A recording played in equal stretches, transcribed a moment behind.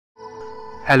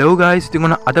Hello guys, ඉතින්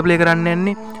ඔන්න අද ප්ලේ කරන්න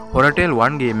යන්නේ Horatel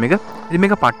 1 ගේම් එක. ඉතින්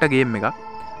මේක පට්ට ගේම් එකක්.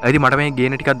 ඉතින් මට මේ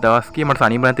ගේන ටිකක් දවස් කීය මට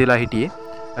සනීප නැතිලා හිටියේ.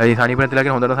 ඉතින් සනීප නැතිලා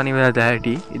කියන හොඳට සනීප නැතිලා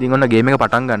හිටියේ. ඉතින් ඔන්න ගේම් එක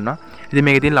පටන් ගන්නවා. ඉතින්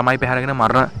මේකේ තියෙන ළමයි පැහැරගෙන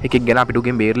මරණ එකෙක් ගැන අපිට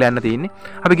උගෙන් බේරලා යන්න තියෙන්නේ.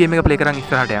 අපි ගේම් එක ප්ලේ කරන්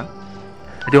ඉස්සරහට යන්.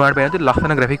 ඉතින් ඔයාලට පේනවා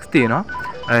ලස්සන ග්‍රැෆික්ස් තියෙනවා.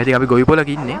 ඉතින් අපි ගොවි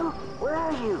පොලක ඉන්නේ.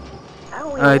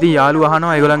 ඉතින් යාළුවා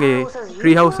අහනවා ඒගොල්ලන්ගේ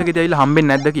ට්‍රී හවුස් එකේදී ඇවිල්ලා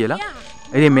හම්බෙන්නේ නැද්ද කියලා.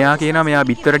 ඉතින් මෙයා කියනවා මෙයා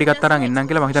බිත්තර ටිකක් අරන් එන්නම්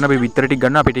කියලා. මම හිතනවා අපි බිත්තර ටික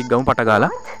ගන්නවා අපි ටික ගමු පට ගාලා.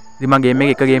 ඉතින් මම ගේම්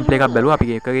එකේ එක ගේම් ප්ලේ එකක් බැලුවා.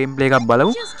 අපි එක ගේම් ප්ලේ එකක්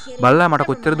බලමු. බලලා මට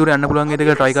කොච්චර දුර යන්න පුළුවන් වේද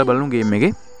කියලා try කරලා බලමු ගේම්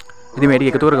එකේ. ඉතින් මේ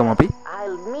ටික එකතු කරගමු අපි.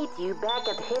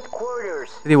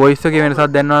 ඉතින් voice එකේ වෙනසක්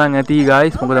දැනනවා නම් ඇති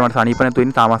guys. මොකද මට සනීප නැතුව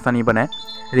ඉන්නේ තාමත් සනීප නැහැ.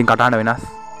 ඉතින් කටහඬ වෙනස්.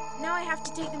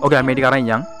 ඕකේ මේ ටික අරන්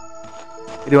යන්.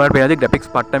 ඉතින් ඔයාලට පේනද graphics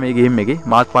පට්ට මේ ගේම් එකේ.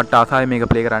 මාත් පට්ට ආසාවෙන් මේක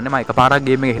ප්ලේ කරන්නේ. මම එකපාරක්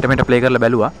ගේම් එක හිට මෙට ප්ලේ කරලා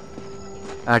බැලුවා.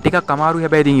 ටිකක් අමාරුයි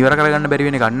හැබැයි ඉතින් ඉවර කරගන්න බැරි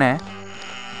වෙන එකක් නැහැ.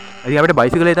 ඉතින් අපිට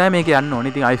බයිසිකලේ තමයි මේක යන්න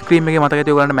ඕනේ. ඉතින් අයිස්ක්‍රීම් එකේ මතක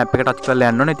ඇති ඔයගලන්ට මැප් එක ටච් කරලා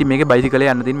යන්න ඕනේ. ඉතින් මේකේ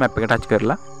බයිසිකලේ යන්න තියෙන මැප් එක ටච්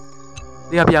කරලා.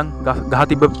 ඉතින් අපි යන් ගහ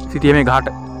තිබ්බ සිටියේ මේ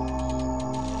ගහට.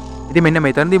 ඉතින් මෙන්න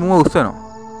මෙතනදී මුව උස්සනවා.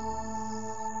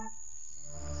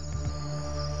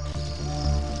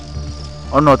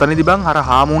 ඔන්න ඔතනදී බං අර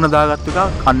හාමුණ දාගත්තු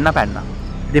එක කන්න පැන්නා.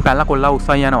 ඉතින් පැනලා කොල්ලා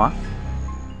උස්සන් යනවා.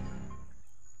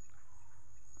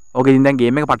 ඕකේ ඉතින් දැන්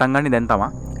ගේම් එක පටන් ගන්න දැන් තමයි.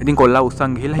 ඉතින් කොල්ලා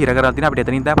උස්සන් ගිහිල්ලා හිර කරලා තිනා අපිට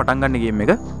එතනින් තමයි පටන් ගන්න ගේම්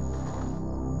එක.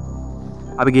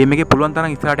 අපි ගේම් එකේ පුළුවන්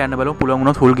තරම් ඉස්සරහට යන්න බලමු. පුළුවන්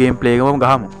වුණොත් ෆුල් ගේම් ප්ලේ එකම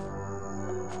ගහමු.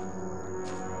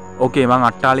 ඕකේ මං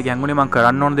අට්ටාලේ ගැන්ගුනේ මං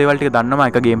කරන්න ඕන දේවල් ටික දන්නවා.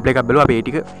 එක ගේම් ප්ලේ එකක් බැලුවා. අපි ඒ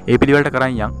ටික ඒ පිළිවෙලට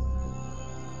කරන් යන්.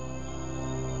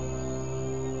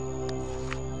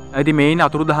 ඉතින් මේ ඉන්නේ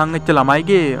අතුරුදහන් වෙච්ච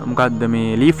ළමයිගේ මොකද්ද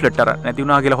මේ ලීෆ්ලට් අර නැති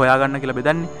වුණා කියලා හොයාගන්න කියලා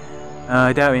බෙදන්නේ.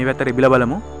 ඉතින් මේ පැත්තට ඉබිලා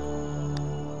බලමු.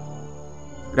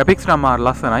 graphics නම් මාර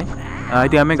ලස්සනයි.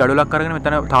 ඉතින් මේ ගඩොලක් අරගෙන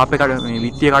මෙතන තාප් එක මේ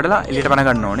විත්තිය කඩලා එළියට පන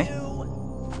ගන්න ඕනේ.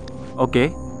 ඕකේ.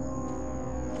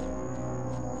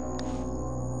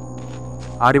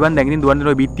 හරි බන් දැන් ඉතින්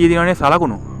දුවන්නේ ඔය විත්තිය දිනවනේ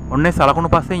සලකුණු. ඔන්නේ සලකුණු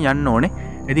පස්සෙන් යන්න ඕනේ.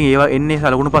 ඉතින් ඒවා එන්නේ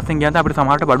සලකුණු පස්සෙන් ගියාම අපිට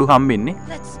සමහරට බඩු හම්බෙන්නේ.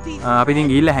 අපි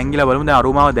ඉතින් ගිහිල්ලා හැංගිලා බලමු දැන්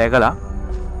අරුමාව දැකලා.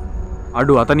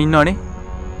 අඩු අතන ඉන්නවනේ.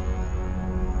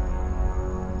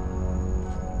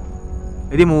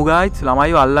 ඉතින් මූගායිස්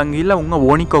ළමයිව අල්ලන් ගිහිල්ලා උන්ව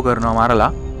වෝනික්කෝ කරනවා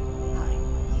මරලා.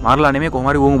 මරලා නෙමෙයි කොහොම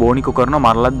හරි උන් වෝනික්කෝ කරනවා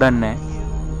මරලත් දන්නේ නැහැ.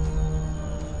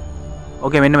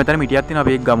 ඕකේ මෙන්න මෙතන මිටියක් තියෙනවා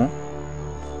අපි ඒක ගමු.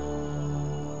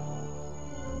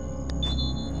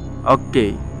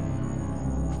 ඕකේ.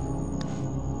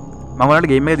 මම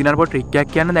ඔයාලට ගේම් එකේ දිනන පොඩ ට්‍රික් එකක්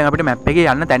කියන්න. දැන් අපිට මැප් එකේ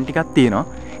යන්න තැන් ටිකක් තියෙනවා.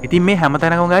 ඉතින් මේ හැම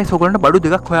තැනකම ගායිස් ඔයගොල්ලන්ට බඩු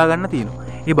දෙකක් හොයාගන්න තියෙනවා.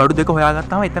 මේ බඩු දෙක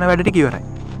හොයාගත්තාම එතන වැඩ ටික ඉවරයි.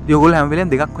 ඉතින් ඔයගොල්ලෝ හැම වෙලෙම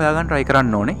දෙකක් හොයාගන්න try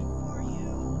කරන්න ඕනේ.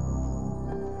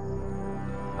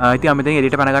 ඉතින් අපි දැන්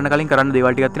එඩිට පැන ගන්න කලින් කරන්න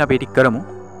දේවල් ටිකක් තියෙනවා අපි ටික කරමු.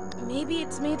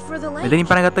 මෙතනින්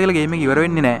පැන ගත්තා කියලා ගේම් එක ඉවර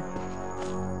වෙන්නේ නැහැ.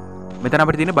 මෙතන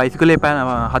අපිට තියෙන බයිසිකලේ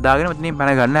හදාගෙන මෙතනින් පැන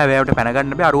ගන්න. හැබැයි අපිට පැන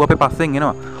ගන්න බෑ. අරුව අපේ පස්සෙන්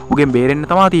එනවා. උගෙන් බේරෙන්න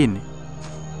තමයි තියෙන්නේ.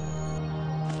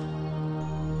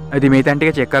 ඉතින් මේ තැන්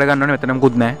ටික චෙක් කරගන්න ඕනේ. මෙතන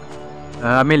මොකුත්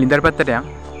නැහැ. මේ ලින්දර පැත්තට යන්.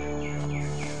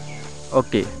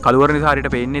 ඕකේ. කළුවර නිසා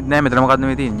හරියට පේන්නේ නැහැ. මෙතන මොකද්ද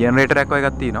මේ තියෙන්නේ? ජෙනරේටර් එකක් වගේ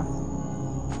එකක් තියෙනවා.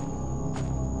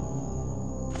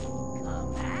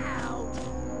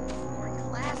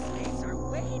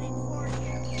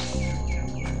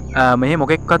 මෙහෙ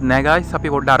මොකෙක්වත් නැහැ guys. අපි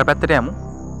පොඩ්ඩක් අර පැත්තට යමු.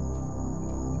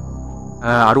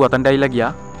 අරු අතන්ට ඇවිල්ලා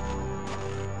ගියා.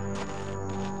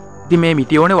 ඉතින් මේ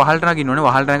මිටි ඕනේ වහලට නගින්න ඕනේ.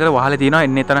 වහලට නගලා වහලේ තියෙනවා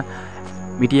එන්නේ එතන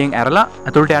මිටියෙන් ඇරලා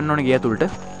ඇතුළට යන්න ඕනේ ගේ ඇතුළට.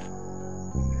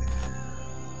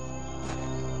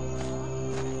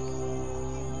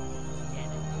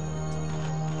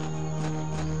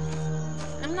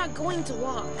 I'm not going to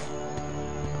walk.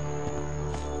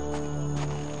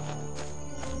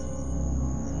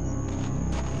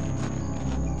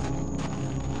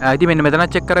 ඉතින් මෙන්න මෙතන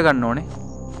චෙක් කරගන්න ඕනේ.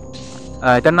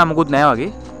 එතන නම් මොකුත් නැහැ වගේ.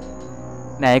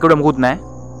 නෑ ඒක උඩ මොකුත් නැහැ.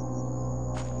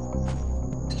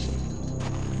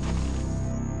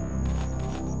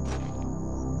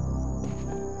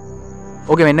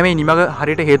 ඕකේ මෙන්න මේ නිමග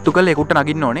හරියට හේතු කරලා ඒකට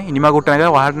නගින්න ඕනේ. නිමග උට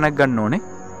නගලා වහලට නග ගන්න ඕනේ.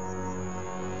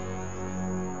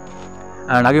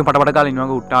 නගින් පටපට කාලා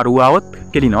නිමග උට අරුව આવොත්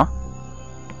කෙලිනවා.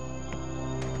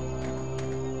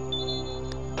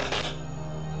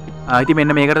 ඉතින්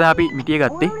මෙන්න මේකට අපි මිටිය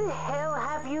ගත්තේ.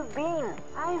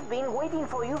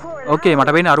 ඕකේ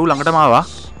මට පේන්නේ අරු ළඟටම ආවා.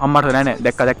 අම්මට නෑ නෑ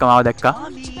දැක්ක මාව දැක්කා.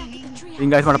 ඉතින්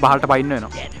ගයිස් මට පහළට පයින්න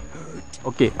වෙනවා.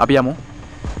 ඕකේ අපි යමු.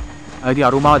 ඉතින්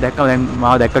අරු මාව දැක්කම දැන්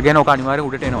මාව දැක්ක කියන ඔක අනිවාර්යෙන්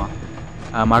උඩට එනවා.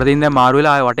 මට තින් දැන් මාරු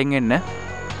වෙලා ආයෙ වටෙන් එන්න.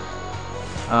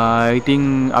 ඉතින්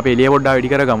අපි එළිය පොඩ්ඩක්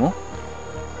වැඩි කරගමු.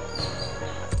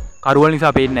 කරුවල්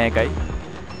නිසා පේන්නේ නෑ එකයි.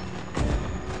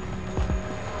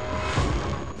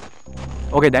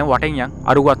 ඕකේ දැන් වටෙන් යන්.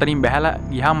 අරු අතනින් බැහැලා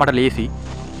ගියාම මට ලේසි.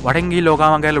 වටෙන් ගිහින්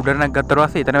ලෝකාමංගල උඩට නැග්ගත්තට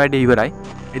පස්සේ එතන වැඩේ ඉවරයි.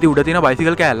 ඉතින් උඩ තියෙන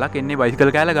බයිසිකල් කෑල්ලක් එන්නේ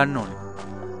බයිසිකල් කෑල්ල ගන්න ඕනේ.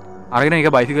 අරගෙන ඒක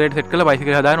බයිසිකලයට සෙට් කරලා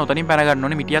බයිසිකල් හදාගෙන ඔතනින් පැන ගන්න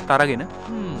ඕනේ මිටියත් අරගෙන.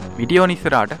 මිටිය ඕන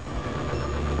ඉස්සරහට.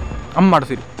 අම්මට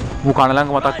සිරි. මූ කන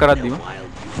ළඟ මතක් කරද්දිම.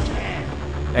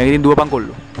 දැන් ඉතින් දුවපන්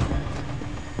කොල්ලෝ.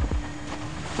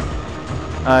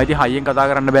 ඉතින් හයියෙන් කතා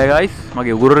කරන්න බෑ ගයිස්.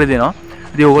 මගේ උගුර රෙදෙනවා.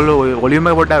 ඉතින් ඔයගොල්ලෝ වොලියුම්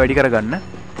එක පොඩ්ඩක් වැඩි කරගන්න.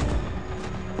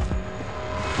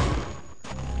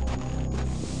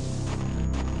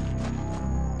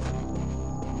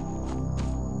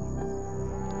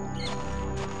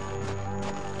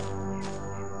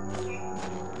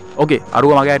 ඕකේ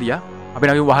අරුව මගේ ඇරියා. අපි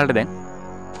නගිමු වහලට දැන්.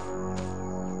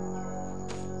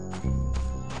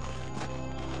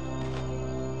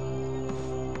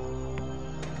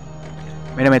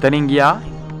 මෙන්න මෙතනින් ගියා.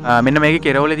 මෙන්න මේකේ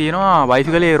කෙරවල තියෙනවා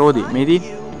බයිසිකලේ රෝදේ. මේදී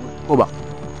ඔබ.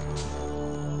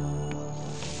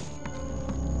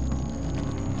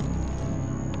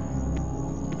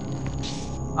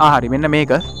 හරි මෙන්න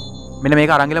මේක. මෙන්න මේක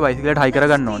අරන් ගිහලා බයිසිකලයට හයි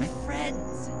කරගන්න ඕනේ.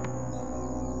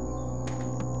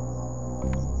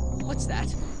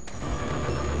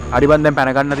 හරි බන් දැන් පැන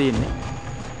ගන්න තියෙන්නේ.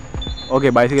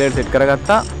 ඕකේ බයිසිකලයට සෙට්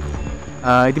කරගත්තා.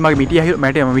 ඉතින් මගේ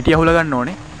මිටිය අහුල ගන්න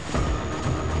ඕනේ.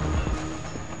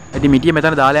 ඉතින් මිටිය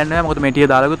මෙතන දාලා යන්න බෑ. මොකද මිටිය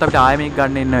දාලා ගියොත් අපිට ආයෙ මේක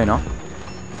ගන්න එන්න වෙනවා.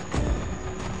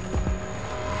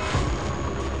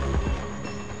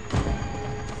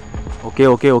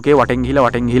 ඕකේ වටෙන්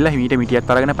ගිහිල්ලා හිමීට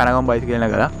මිටියත් අරගෙන පැනගමු බයිසිකලේ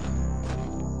නගලා.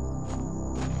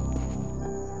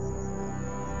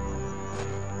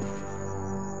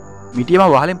 මිටියම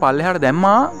වහලෙන් පල්ලෙහාට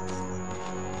දැම්මා.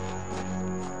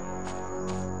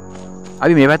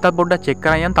 අපි මේ පැත්තත් පොඩ්ඩක් චෙක්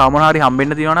කරන් යන්න. තව මොනවා හරි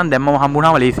හම්බෙන්න තියෙනවා නම් දැම්මම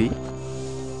හම්බුනාම ලේසි.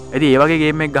 ඉතින් ඒ වගේ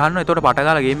ගේම් එකක් ගහනවා. එතකොට පට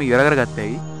ගාලා ගේම් එක ඉවර කරගත්තා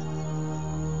ඇයි.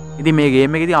 ඉතින් මේ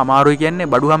ගේම් එකේදී අමාරුයි කියන්නේ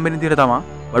බඩු හම්බෙන්න විදිහට තමයි.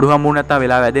 බඩු හම්බුනේ නැත්තම්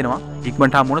වෙලා වැදෙනවා.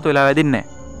 ඉක්මනට හම්බුනොත් වෙලා වැදින්නේ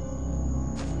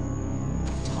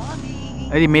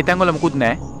නැහැ. ඉතින් මේ තැන් වල මුකුත්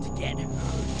නැහැ.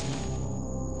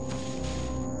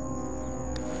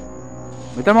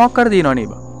 මෙතන මොකක් කර දිනව නේ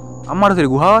බා. අම්මාට සිරි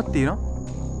ගුහාවක් තියෙනවා.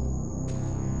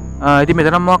 ඉතින්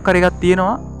මෙතන මොකක් කර එකක්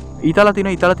තියෙනවා. ඊතල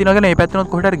තියෙනවා කියන මේ පැත්තනොත්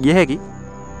කොහෙට හරි ගිය හැකි.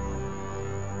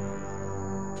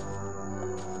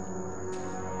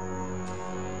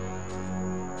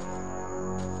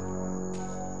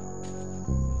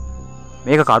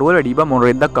 මේක කරුවල වැඩි බා මොන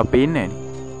රෙද්දක් අපේ ඉන්නේ නෑනේ.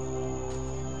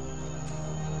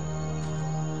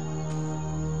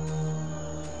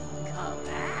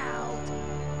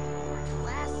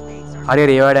 හරි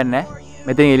ඒ වැඩක් නැහැ.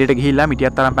 මෙතන එළියට ගිහිල්ලා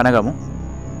මිටියක් තරම් පැනගමු.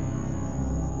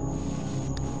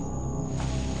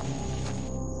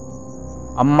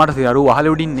 අම්මට සිරරු වහල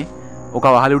උඩින්නේ. ඔක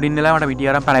වහල උඩින් ඉඳලා මට මිටිය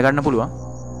අරන් පැන ගන්න පුළුවන්.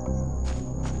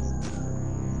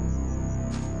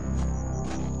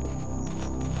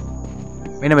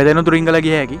 මෙන්න මෙතන තුරින්ගලා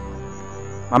ගිය හැකි.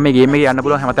 මම මේ ගේම් එකේ යන්න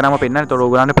පුළුවන් හැමතැනම පෙන්නන්නේ. ඒතකොට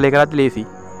ඕගොල්ලන්ට ප්ලේ කරද්දි ලේසි.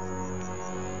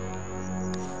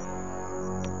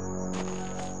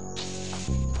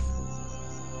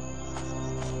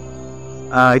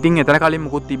 ඉතින් එතන කලින්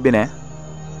මුකුත් තිබ්බේ නෑ.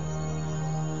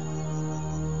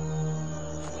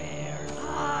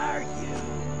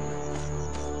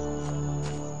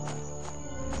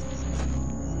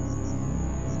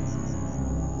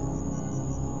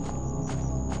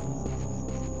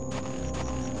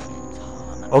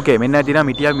 ඕකේ මෙන්න තියෙනවා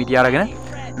මිටිය අරගෙන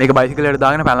මේක බයිසිකලයට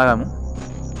දාගෙන පැනලා ගමු.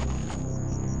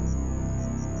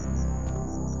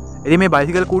 ඉතින් මේ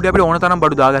බයිසිකල් කූඩේ අපිට ඕන තරම්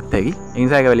බඩු දාගත්ත හැකි. ඒ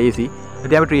නිසා ඒක ලේසි.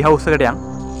 ඉතින් අපි ට්‍රී හවුස් එකට යන්.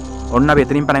 ඔන්න අපි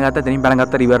එතනින්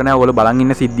පැනගත්තා ඉවර නෑ. ඔයගොල්ලෝ බලන්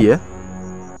ඉන්න සිද්ධිය.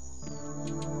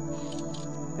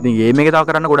 ඉතින් ගේම් එකේ තව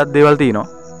කරන්න ගොඩක් දේවල් තියෙනවා.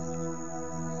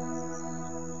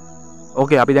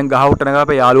 ඕකේ අපි දැන් ගහ උට්ටන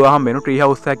ගාපේ යාළුවා හම්බ වෙනු. ට්‍රී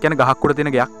හවුස් එකක් කියන්නේ ගහක් උඩ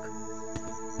තියෙන ගයක්.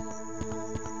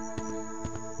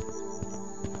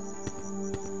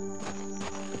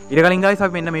 ඊට කලින් ගයිස්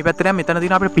අපි මෙන්න මේ පැත්තට යන්. මෙතන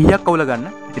තියෙන අපිට පීයක් අවුල ගන්න.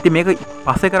 ඉතින් මේක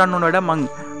පස්සේ කරන්න ඕන වැඩක් මං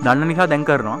දන්න නිසා දැන්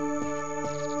කරනවා.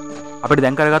 අපිට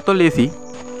දැන් කරගත්තොත් ලේසි.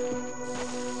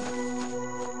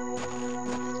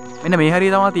 මෙන්න මේ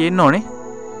හරිය තමයි තියෙන්න ඕනේ.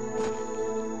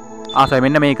 ආසයි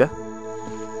මෙන්න මේක.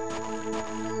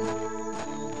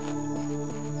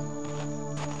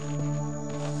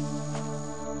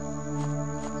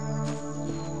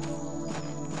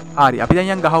 හරි අපි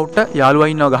දැන් යන් ගහ උඩට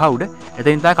යාළුවා ඉන්නවා ගහ උඩ.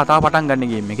 එතනින් තමයි කතාව පටන් ගන්න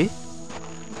ගේම් එකේ.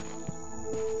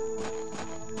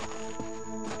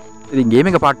 ඉතින් ගේම්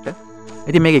එක පට්ට.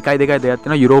 ඉතින් මේක 1 2 2ක්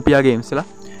තියෙනවා යුරෝපියා ගේම්ස් වල.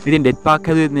 ඉතින් ඩෙත් පාක්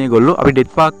හැදුවෙත් මේගොල්ලෝ. අපි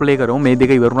ඩෙත් පාක් ප්ලේ කරමු. මේ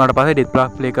දෙක ඉවර වුණාට පස්සේ ඩෙත්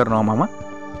පාක් ප්ලේ කරනවා මම.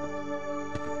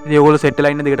 ඉතින් ඔයගොල්ලෝ සෙට්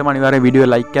වෙලා ඉන්න දෙකටම අනිවාර්යෙන්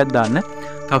වීඩියෝ ලයික් එකක් දාන්න.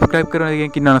 සබ්ස්ක්‍රයිබ් කරන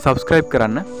එකෙන් ඉන්නවා නම් සබ්ස්ක්‍රයිබ්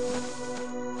කරන්න.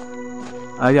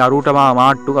 ආයි අරුට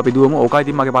මාට්ටු අපි දුවමු. ඕක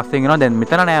ඉතින් මගේ පස්සෙන් එනවා. දැන්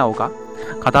මෙතන නෑ ඕක.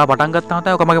 කතාව පටන් ගත්තාම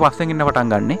තමයි ඕක මගේ පස්සෙන් ඉන්න පටන්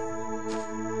ගන්නෙ.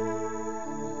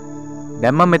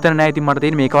 දැන් මම මෙතන නෑ. ඉතින් මට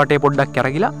තියෙන්නේ මේක වටේ පොඩ්ඩක්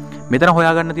කැරකිලා මෙතන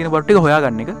හොයාගන්න තියෙන බඩු ටික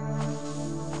හොයාගන්න එක.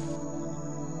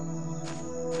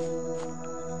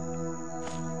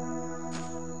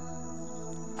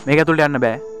 මේක ඇතුළට යන්න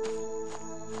බෑ.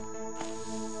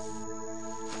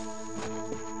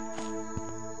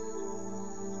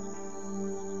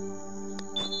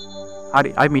 හරි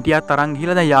අයි මිටියත් තරන්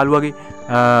ගිහලා දැන් යාළුවගේ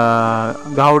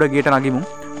ගහවුඩ ගේට නගිමු.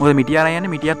 මොකද මිටිය අරන්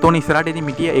යන්නේ මිටියත් ඕනේ ඉස්සරහට. ඉතින්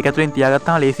මිටිය ඒක ඇතුලෙන්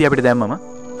තියාගත්තාම ලේසි අපිට දැම්මම.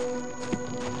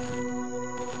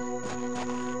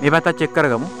 මේ පැත්තත් චෙක්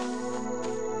කරගමු.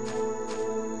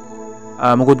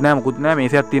 මොකුත් නෑ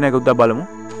මේසයක් තියෙන එක උද්දා බලමු.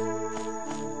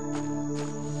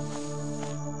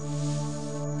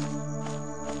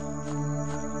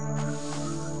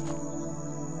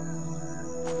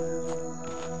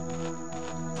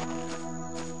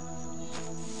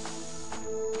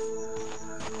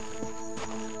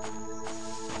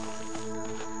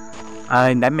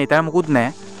 දැන් මෙතන මොකුත් නෑ.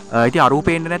 ඉතින් අරූ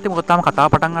පේන්නේ නැත්තේ මොකද තාම කතාව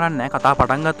පටන් ගන්න නැහැ. කතාව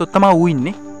පටන් ගත්තොත් තමයි ඌ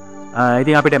ඉන්නේ.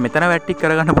 ඉතින් අපිට මෙතන වැට්ටික්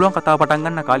කරගන්න පුළුවන් කතාව පටන්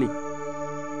ගන්න කලින්.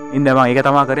 ඉතින් දැන් මම ඒක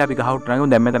තමයි කරේ. අපි ගහවුට් නගමු.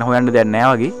 දැන් මෙතන හොයන්න දෙයක්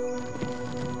නැහැ වගේ.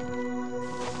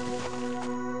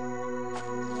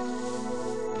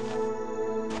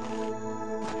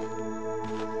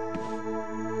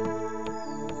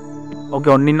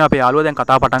 ඕකේ ඔන්න ඉන්න අපේ යාළුවා දැන්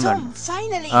කතාව පටන් ගන්න.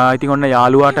 ඉතින් ඔන්න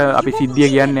යාළුවාට අපි සිද්ධිය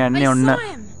කියන්න යන්නේ ඔන්න.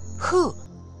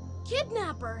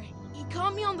 Kidnapper. He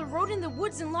caught me on the road in the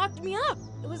woods and locked me up.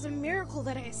 It was a miracle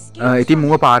that I escaped. ඉතින්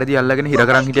මුව පාරේදී අල්ලගෙන හිර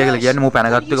කරන් හිටියා කියලා කියන්නේ මුව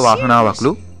පැනගත්තු එක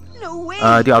වාසනාවක්ලු.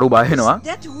 ඉතින් අරු බය වෙනවා.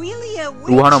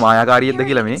 ඌහන මායාකාරියෙක්ද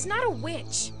කියලා මේ. It's not a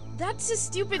witch. That's a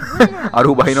stupid rumor.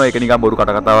 අරු බහිනවා ඒක නිකන් බොරු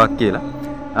කට කතාවක් කියලා.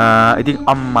 ඉතින්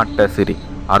අම්මට සිරි.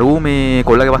 අරු මේ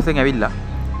කොල්ලගේ පස්සෙන් ඇවිල්ලා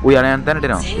ඌ යන යන තැනට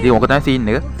එනවා. ඉතින් ඕක තමයි සීන්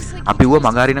එක. අපි ඌව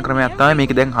මග අරින ක්‍රමයක් තමයි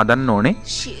මේක දැන් හදන්න ඕනේ.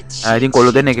 ඉතින්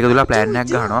කොල්ලෝ දෙන්න එක එකතුලා ප්ලෑන්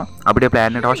එකක් ගහනවා. අපිට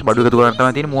ප්ලෑන් එකට අවශ්‍ය බඩු එකතු කරන්න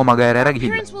තමයි තියෙන්නේ. මුව මග ඇර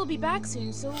ගිහින්.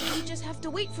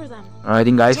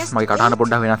 ඉතින් guys මගේ කටහඬ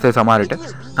පොඩ්ඩක් වෙනස් වෙයි සමහරට.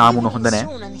 තාම උන හොඳ නැහැ.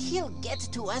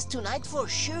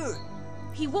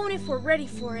 He won't if we're ready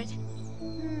for it.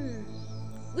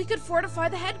 We could fortify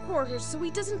the headquarters so he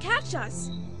doesn't catch us.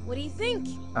 What do you think?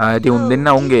 ඉතින් උන් දෙන්න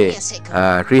උන්ගේ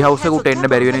ට්‍රී හවුස් එකට එන්න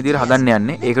බැරි වෙන විදිහට හදන්න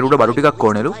යන්නේ. ඒකට උඩ බඩු ටිකක්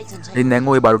ඕනෙලු. ඉතින් දැන්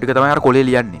ওই බඩු ටික තමයි අර කොලේ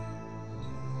ලියන්නේ.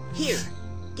 Here,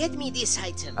 get me this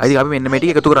item. ඉතින් අපි මෙන්න මේ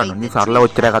ටික එකතු කරන්න ඕනේ. සරල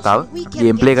ඔච්චරයි කතාව.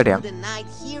 ගේම් ප්ලේ එකට යන්න.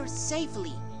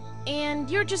 And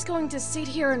you're just going to sit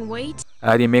here and wait?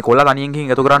 ඉතින් මේ කොල්ලා තනියෙන් ගිහින්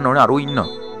එකතු කරන්න ඕනේ. අරු ඉන්නවා.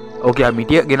 ඕකේ ආ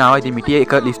මිටිය ගෙනාවා. ඉතින් මිටිය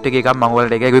එක ලිස්ට් එකේ එකක් මම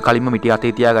ඔයාලට එකයි කලින්ම මිටිය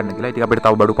අතේ තියාගන්න කියලා. ඉතින් අපිට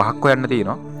තව බඩු 5ක් හොයන්න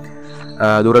තියෙනවා.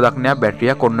 දුරදක්නයක්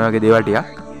බැටරියක් ඔන්න ඔයගේ දේවල් ටිකක්.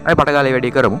 අපි පටගාලේ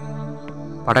වැඩේ කරමු.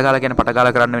 පටගාලා කියන්නේ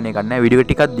පටගාලා කරන්න වෙන එකක් නෑ. වීඩියෝ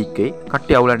ටිකක් දික්කේ.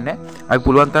 කට්ටිය අවුලන්නේ නෑ. අපි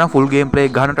පුළුවන් තරම් ෆුල් ගේම් ප්ලේ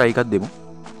එක ගන්න try එකක් දෙමු.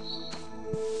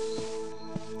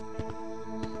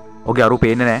 ඕකේ අරු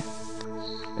පේන්නේ නෑ.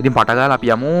 ඉතින් පටගාලා අපි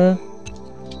යමු.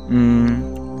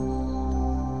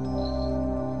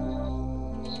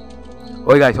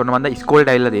 ඔය guys ඔන්න මම දැන් ඉස්කෝලේට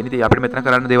ඇවිල්ලා දෙන්නේ. ඉතින් අපිට මෙතන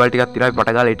කරන්න දේවල් ටිකක් තියෙනවා. අපි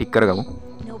පටගාලා ඒ ටික කරගමු.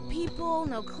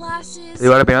 ඒ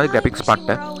වල පේනවා ග්‍රැෆික්ස් පට්ට.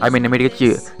 I mean මේ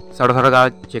ටික සඩ ගාලා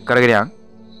චෙක් කරගෙන යන්න.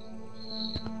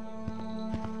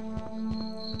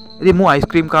 ඉතින් මු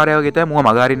අයිස්ක්‍රීම් කාර්යය වගේ තමයි මම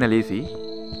මගහරින්න ලීසි.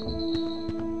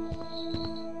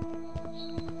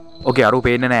 ඕකේ අරු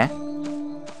පේන්නේ නැහැ.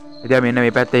 ඉතින් මෙන්න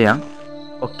මේ පැත්තේ යන්.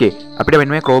 ඕකේ අපිට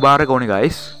මෙන්න මේ ක්‍රෝබාර් එක ඕනේ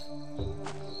guys.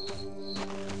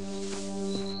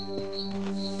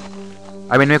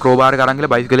 අපි මෙන්න මේ ක්‍රෝබාර් එක අරන්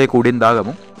ගිහලා බයිසිකලේ කූඩෙන්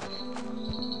දාගමු.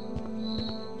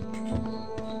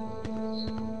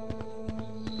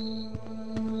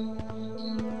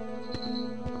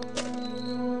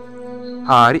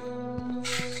 හරි.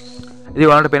 ඉතින්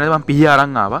ඔයාලට පේනද මම පිහිය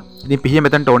අරන් ආවා. ඉතින් පිහිය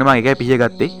මෙතනට ඕනේ මම ඒකයි පිහිය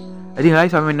ගත්තේ. ඉතින්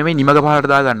guys අපි මෙන්න මේ නිමග පහලට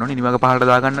දාගන්න ඕනේ. නිමග පහලට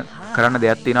දාගන්න කරන්න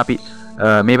දෙයක් තියෙනවා. අපි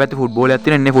මේ පැත්තේ ෆුට්බෝල් එකක්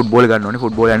තියෙනවා. ඉන්නේ ෆුට්බෝල් ගන්න ඕනේ.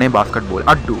 ෆුට්බෝල් යන්නේ බාස්කට් බෝල්.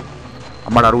 අඩු.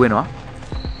 අම්මට අරු වෙනවා.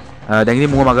 දැන්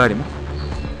ඉතින් මුව මග හරිමු.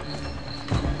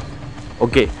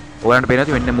 ඕකේ. ඔයාලට පේනද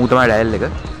මෙන්න මූ තමයි ඩයල් එක.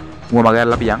 මුව මග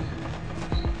හැරලා අපි යන්.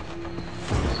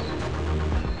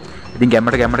 ඉතින්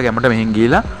ගැම්මට මෙහෙන්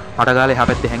ගිහලා පටගාලේ එහා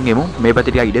පැත්තේ හැංගෙමු. මේ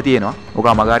පැත්තේ ටිකක් ඉඩ තියෙනවා. ඔක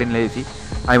මගහරින්න ලේසි.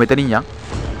 ආයි මෙතනින් යන්.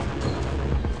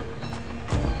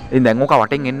 ඉතින් දැන් ඔක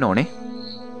වටෙන් එන්න ඕනේ.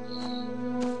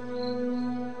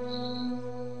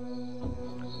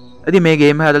 ඉතින් මේ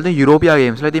ගේම් එක හදලා තියෙන යුරෝපියා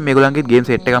ගේම්ස්ලා. ඉතින් මේගොල්ලන්ගේ ගේම්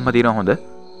සෙට් එකක්ම තියෙනවා හොඳ.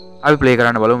 අපි ප්ලේ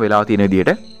කරන්න බලමු වෙලාව තියෙන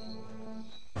විදියට.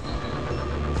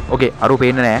 ඕකේ අරු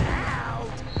පේන්නේ නැහැ.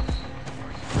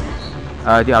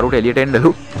 ඉතින් අරුට එළියට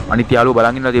එන්නලු. අනිත් යාළුවෝ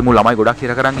බලන් ඉන්නවා. ඉතින් මු ළමයි ගොඩක්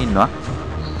ඉර කරන් ඉන්නවා.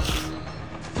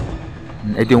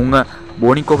 ඉතින් උන්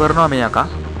බෝනික්කෝ කරනවා මේ යකා.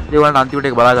 ඒ වලට අන්තිමට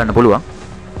ඒක බලා ගන්න පුළුවන්.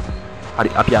 හරි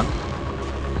අපි යන්.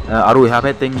 අරු එහා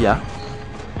පැත්තෙන් ගියා.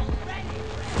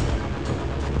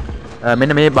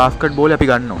 මෙන්න මේ බාස්කට් බෝලේ අපි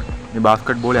ගන්න ඕනේ. මේ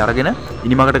බාස්කට් බෝලේ අරගෙන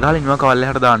ඉනිමකට ගහලා ඉනිමක වල්ල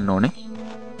එහාට දාන්න ඕනේ.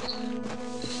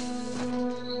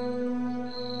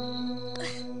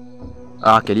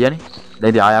 කෙලියනේ.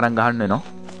 දැන් ඉතින් ආය අරන් ගහන්න වෙනවා.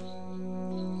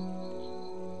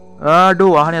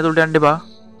 ආඩෝ වාහනේ ඇතුළට යන්න එපා.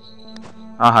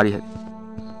 හරි හරි.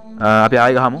 අපි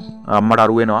ආයෙ ගහමු. අම්මට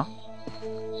අරු වෙනවා.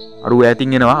 අරු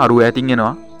ඈතින් එනවා. අරු ඈතින්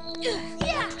එනවා.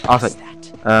 ආසයි.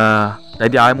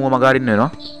 දැන් ආයෙ මුව මගහරින්න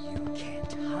වෙනවා.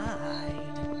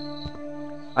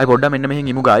 ආයෙ පොඩ්ඩක් මෙන්න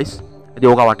මෙහෙන් ඉමු guys. ඉතින්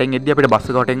ඕක වටෙන් එද්දි අපිට බස්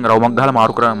එක වටෙන් රවුමක් ගහලා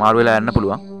මාරු වෙලා යන්න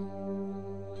පුළුවන්.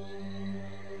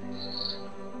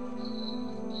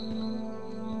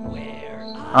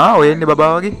 ඔය එන්නේ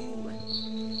බබා වගේ.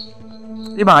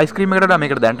 ඉතින් මම අයිස්ක්‍රීම් එකකට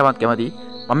මේකට දැන්ටමත් කැමතියි.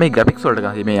 මම මේ ග්‍රැෆික්ස් වලට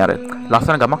ගහන්නේ මේ අර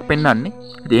ලස්සන ගමක් පෙන්වන්නේ.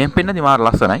 ඉතින් එහෙම පෙන්නදී මාර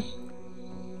ලස්සනයි.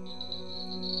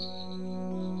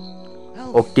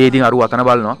 ඔක්කේ ඉතින් අරු අතන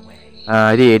බලනවා.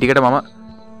 ඉතින් ඒ ටිකට මම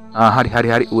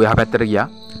හරි ඌ එහා පැත්තට ගියා.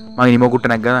 මම රිමෝට්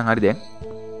නැග්ගා හරි දැන්.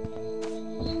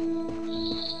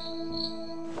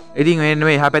 ඉතින් මෙන්න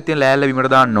මේ එහා පැත්තෙන් ලෑල්ල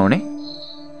බිමට දාන්න ඕනේ.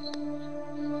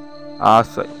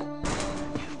 ආසයි.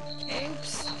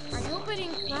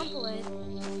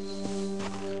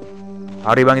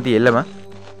 හරි බං ඉතින් එල්ලම.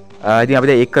 ඉතින්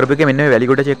අපිට ඒක කරපු එකේ මෙන්න මේ වැලි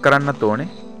ගොඩ චෙක් කරන්නත් ඕනේ.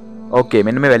 ඕකේ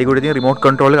මෙන්න මේ වැලි ගොඩේ තියෙන රිමෝට්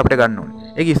කන්ට්‍රෝල් එක අපිට ගන්න ඕනේ.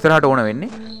 ඒක ඉස්සරහට ඕන වෙන්නේ.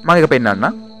 මම ඒක පෙන්නන්නම්.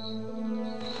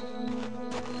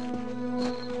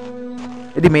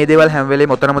 ඉතින් මේ දේවල් හැම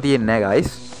වෙලේම ඔතනම තියෙන්නේ නැහැ guys.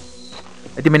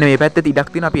 ඉතින් මෙන්න මේ පැත්තේ ඉඩක්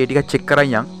තියෙන අපි ඒ ටික චෙක් කරන්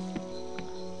යන්.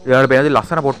 ඊළඟට බලන්න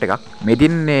ලස්සන පොට් එකක්. මේ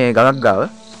තින්නේ ගඟක් ගාව.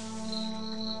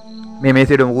 මේ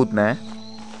මේසෙට මොකුත් නැහැ.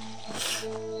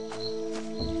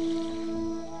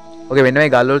 ඔකේ මෙන්න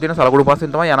මේ ගල් වල තියෙන සලකුණු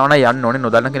පස්සෙන් තමයි යනවනම් යන්න ඕනේ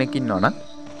නොදන්න කෙනෙක් ඉන්නවනම්.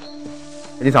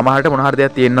 ඉතින් සමහරට මොන හරි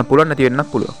දෙයක් තියෙන්නත් පුළුවන් නැති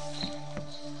වෙන්නත් පුළුවන්.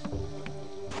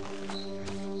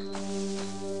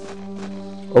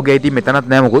 ඔකේ ඉතින් මෙතනත්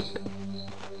නෑ මොකුත්.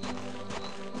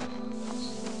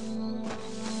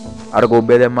 අර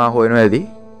ගොබ්බේ දැම්මා හොයනවා ඇති.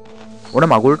 මොන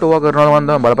මගුල්ට ඕවා කරනවා මන්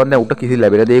තමයි බලපන් දැන් උට කිසි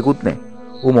ලැබෙලා දෙයක්වත් නෑ.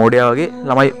 ඌ මෝඩයා වගේ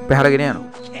ළමයි පැහැරගෙන යනවා.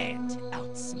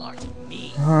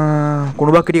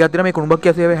 කුණුබක් ටිකක් තියෙනවා මේ කුණුබක්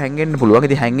ඇසේ හැංගෙන්න පුළුවන්.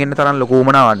 ඉතින් හැංගෙන්න තරම් ලොකු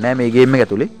උමනාවක් නෑ මේ ගේම් එක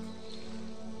ඇතුලේ.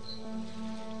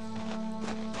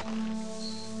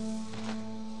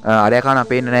 අරයා කන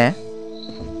අපේන්නේ නෑ.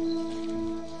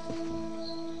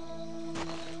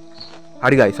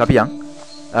 හරි guys අපි යන්.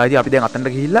 ඉතින් අපි දැන්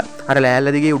අතනට ගිහිල්ලා අර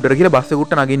ලෑල්ල දිගේ උඩට ගිහලා බස්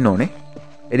එකකට නගින්න ඕනේ.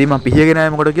 ඉතින් මම පිහියගෙන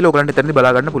ආවේ මොකටද කියලා ඔයගලන්ට එතනදී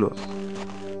බලා ගන්න පුළුවන්.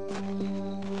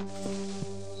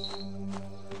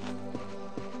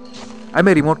 අපි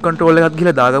මේ රිමෝට් කන්ට්‍රෝල් එකත්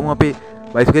ගිහලා දාගමු අපේ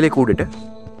බයිසිකලේ කූඩේට.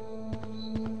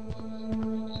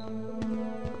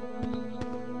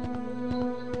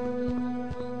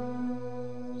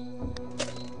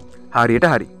 හරියට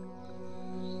හරි.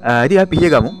 ඉතින් අපි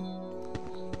පිහිය ගමු.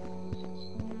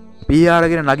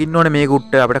 පියාරගෙන නගින්න ඕනේ මේක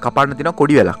උඩට අපිට කපන්න තියෙන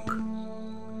කොඩි වැලක්.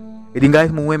 ඉතින්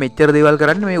guys මූවේ මෙච්චර දේවල්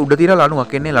කරන්නේ මේ උඩ තියෙන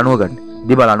ලණුවක් එන්නේ ලණුව ගන්න.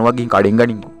 ඉතින් බා ලණුවක් ගිහින් කඩෙන්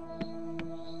ගනින්කෝ.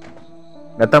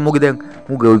 නැත්තම් මුගේ දැන්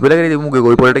මුගේ ගොවිපලේ මුගේ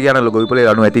ගොවිපලට කියන ගොවිපලේ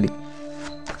ලණුව ඇතිනේ.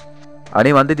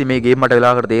 අනේ මන්ද ඉතින් මේ ගේම් මට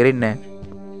වෙලාවකට තේරෙන්නේ නැහැ.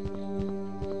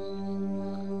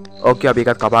 ඕකේ අපි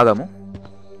එකත් කපා ගමු.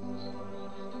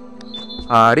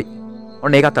 හරි.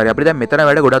 ඔන්න ඒකත් හරි. අපිට දැන් මෙතන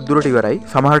වැඩ ගොඩක් දුරට ඉවරයි.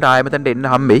 සමහරට ආයෙ මෙතනට එන්න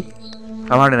හම්බෙයි.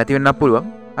 සමහරට නැති වෙන්නත් පුළුවන්.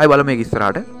 ආයි බලමු මේක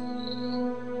ඉස්සරහට.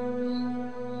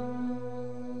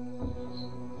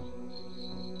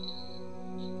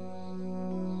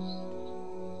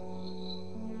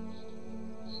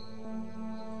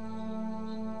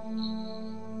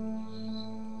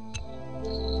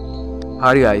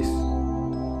 හරි guys.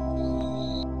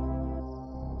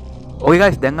 ඔය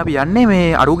guys දැන් අපි යන්නේ මේ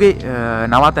අරුගේ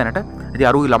නවතැනට. ඉතින්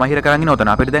අරුගේ ළමයි හිර කරන් ඉන්න උතන.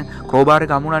 අපිට දැන් ක්‍රෝබාර්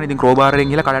එක හමුණානේ. ඉතින් ක්‍රෝබාර් එකෙන්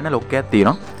ගිහලා කඩන්න ලොක් එකක්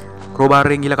තියෙනවා. ක්‍රෝබාර්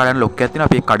එකෙන් ගිහලා කඩන්න ලොක් එකක් තියෙනවා.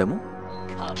 අපි ඒක කඩමු.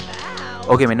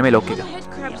 ඕකේ මෙන්න මේ ලොක් එක.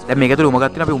 දැන් මේක ඇතුලේ උමගක්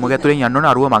තියෙනවා. අපි උමග ඇතුලෙන් යන්න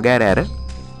ඕනේ අරුව මග ඇර.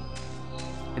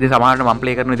 ඉතින් සමහරවිට මම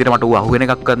ප්ලේ කරන විදිහට මට ඌ අහුවෙන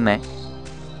එකක්වත් නැහැ.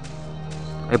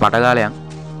 ඒ පටගාලයන්.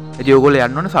 ඉතින් ඕගොල්ලෝ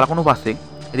යන්න ඕනේ සලකුණු පස්සෙන්.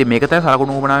 ඉතින් මේක තමයි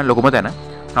සලකුණු උමනාවෙන් ලොකුම තැන.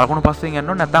 සලකුණු පස්සෙන් යන්න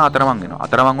ඕනේ නැත්නම් අතරමං වෙනවා.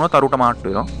 අතරමං වුණොත් අරුට මාට්ටු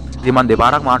වෙනවා. ඉතින් මම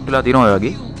දෙපාරක් මාට්ටු වෙලා තියෙනවා ඔය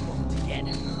වගේ.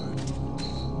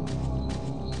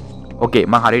 ඕකේ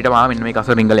මම හරියටම ආවා මෙන්න මේ කස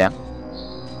රිංගලයන්.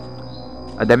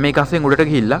 දැන් මේ කස්සෙන් උඩට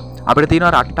ගිහිල්ලා අපිට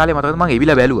තියෙනවා රට්ටාලේ මතකද මම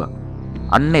එවිලා බැලුවා.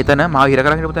 අන්න එතන මාව හිර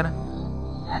කරගෙන හිටපු තැන.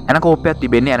 එන කෝප්පයක්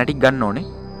තිබෙන්නේ ඇනටික් ගන්න ඕනේ.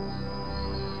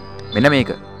 මෙන්න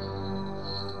මේක.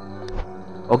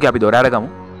 ඕකේ අපි දොර අරගමු.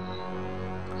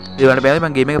 ඒ වුණාට බෑ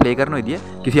මම ගේම් එක ප්ලේ කරන විදිය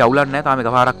කිසි අවුලක් නැහැ. තාම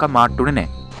එකපාරක්වත් මාට්ටුනේ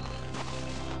නැහැ.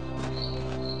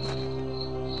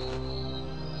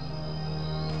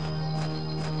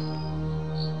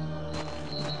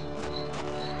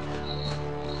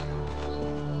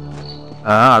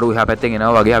 අරු එහා පැත්තෙන්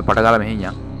එනවා වගේ අපි පට ගාලා මෙහෙන්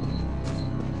යන්.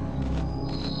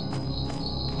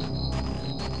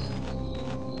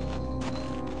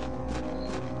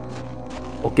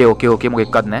 ඕකේ මොකෙක්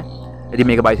එක්කත් නැහැ. ඉතින්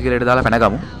මේක බයිසිකලෙට දාලා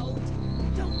පැනගමු.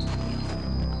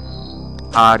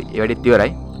 හරි ඒ වැඩෙත්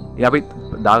ඉවරයි. ඉතින් අපි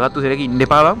දාගත්තු සෙරක ඉන්න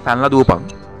එපා බං පැනලා දුවපන්.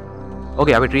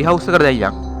 ඕකේ අපි ට්‍රී හවුස් එකට දැන්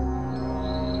යන්.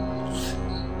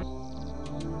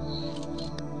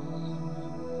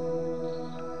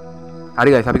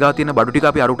 හරි guys අපි ගාව තියෙන බඩු ටික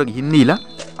අපි අරුට ගිහින් දීලා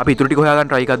අපි ඉතුරු ටික හොයාගන්න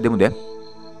try එකක් දෙමු දැන්.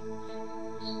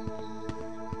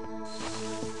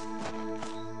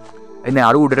 එන්නේ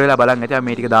අරු උඩට වෙලා බලන් ඇති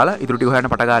මේ ටික දාලා ඉතුරු ටික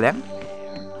හොයන්න පට ගාලා යන්.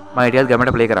 මම ඊටත්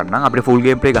ගමකට ප්ලේ කරන්නම්. අපිට full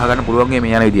game play ගහ ගන්න පුළුවන්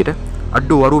මේ යන විදියට.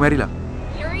 අඩු අරු මැරිලා.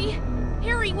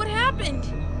 Harry, what happened?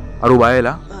 අරු බය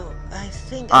වෙලා. I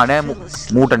think නෑ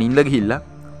මූට නිින්ද ගිහිල්ලා.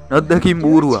 නැද්දකින්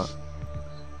බූරුවා.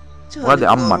 මොකද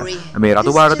අම්මට මේ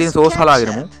රතු පාට තියෙන සෝස්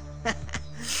හලාගෙන මු.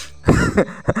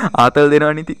 ආතල්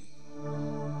දෙනවා නිති.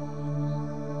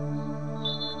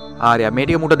 හරි මේ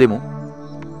ටික මුට දෙමු.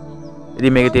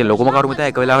 ඉතින් මේකේ තියෙන ලොකුම කරුම තමයි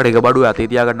එක වෙලාවකට එක බඩුව අතේ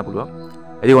තියා ගන්න පුළුවන්.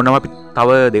 ඉතින් ඔන්නම අපි තව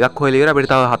දෙකක් හොයලා ඉවර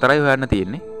අපිට තව හතරයි හොයන්න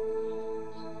තියෙන්නේ.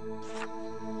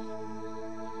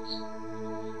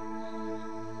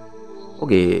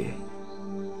 ඕකේ.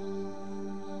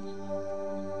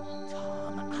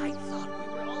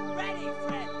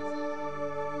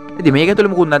 ඉතින් මේක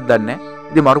ඇතුලේ මුකුත් නැද්ද දන්නේ නැහැ.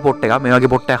 ඉතින් මරු පොට් එකක් මේ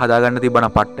වගේ පොට් එකක් හදාගන්න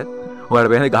තිබ්බනම් පට්ට.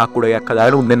 ඔයාලා බෑනේ ගහක් උඩ එකක්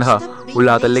හදාගෙන උන් දෙන්න උල්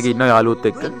ආතල් එකේ ඉන්න යාළුවොත්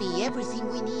එක්ක.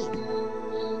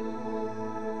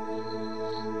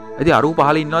 ඉතින් අරු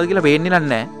පහල ඉන්නවද කියලා පේන්නේ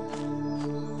නැහැ.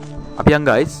 අපි යන්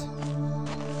guys.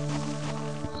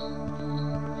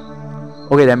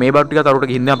 ඕකේ දැන් මේ බඩු ටික තරුට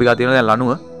ගිහින් අපි ගා තියෙනවා දැන්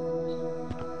ලණුව.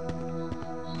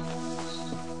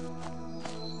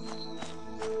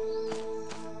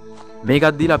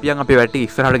 මේකත් දීලා අපි යන් අපේ වැටි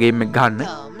ඉස්සරහට ගේම් එක ගන්න.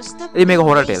 ඉතින් මේක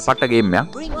හොරර් ටේල් පට්ට ගේම් එකක්.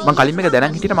 මම කලින් මේක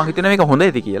දැනන් හිටියට මම හිතුවේ මේක හොඳ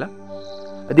ඇති කියලා.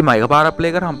 ඉතින් මම එකපාරක්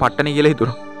ප්ලේ කරාම පට්ටනේ කියලා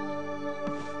හිතුණා.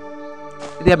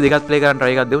 ඉතින් අපි දෙකත් ප්ලේ කරන්න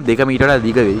try එකක් දෙමු. 2 මීටරට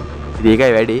දිග වෙයි. ඉතින්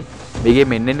ඒකයි වැඩේ. මේකේ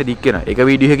මෙන්න එන්න දික් වෙනවා. එක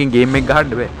වීඩියෝ එකකින් ගේම් එක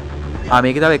ගහන්න බෑ.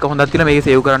 මේකේ තව එක හොඳක් තියෙනවා මේකේ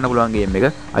සේව් කරන්න පුළුවන් ගේම් එක.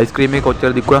 අයිස්ක්‍රීම් එක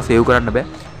කොච්චර දික් වුණා සේව් කරන්න බෑ.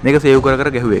 මේක සේව් කර කර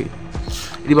ගැහුවේ.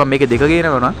 ඉතින් මම මේකේ දෙක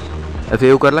ගේනවා.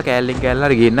 සේව් කරලා කෑල්ලෙන් කෑල්ල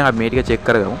හරි ගේන්න අපි මේ ටික චෙක්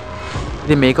කරගමු.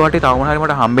 ඉතින් මේක වටේ තව මොන හරි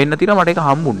මට හම්බෙන්න තියෙනවා මට ඒක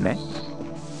හම්බුන්නේ නැහැ.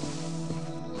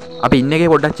 අපි ඉන්න එකේ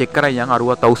පොඩ්ඩක් චෙක් කරන් යන්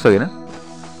අරුවත් අවුස්සගෙන.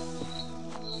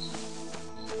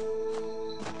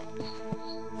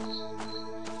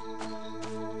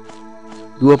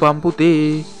 දුවපම්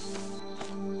පුතේ.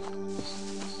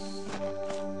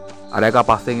 අර එක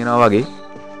පස්සෙන් එනවා වගේ.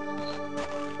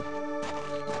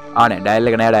 නෑ ඩයල්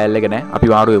එක නෑ. අපි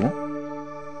මාරු වෙමු.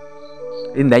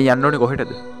 ඉතින් දැන් යන්න ඕනේ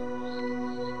කොහෙටද?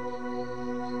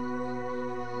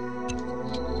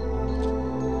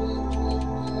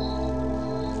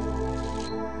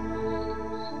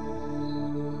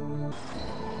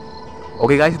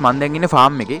 ඕකේ guys මම දැන් ඉන්නේ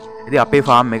ෆාම් එකේ. ඉතින් අපේ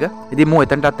ෆාම් එක. ඉතින් මම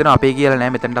එතනටත් එනවා අපේ කියලා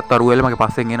නෑ මෙතනටත් අරුව වෙලා මගේ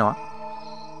පස්සෙන් එනවා.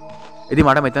 ඉතින්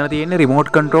මට මෙතන තියෙන්නේ රිමෝට්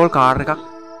කන්ට්‍රෝල් කාර් එකක්.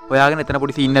 හොයාගෙන එතන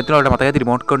පොඩි සීන් එකක් තියෙනවා. ඔයාලට මතකයි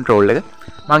රිමෝට් කන්ට්‍රෝල් එක.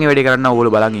 මම ඒ වැඩේ කරන්න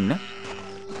ඕගොල්ලෝ බලන් ඉන්න.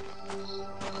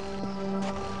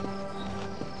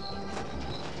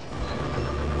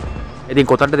 ඉතින්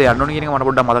කොතනද යන්න ඕනේ කියන එක මට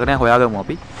පොඩ්ඩක් මතක නෑ හොයාගමු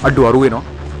අපි. අඩු අරු වෙනවා.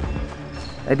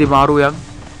 ඉතින් මාරු යන්.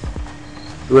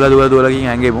 දුවලා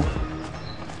ගින් හැංගෙමු.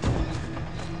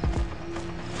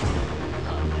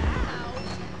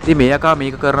 ඉතින් මේකා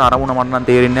මේක කරන අරමුණ මට නම්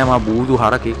තේරෙන්නේ නැහැ මම බූදු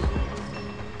හරකේ.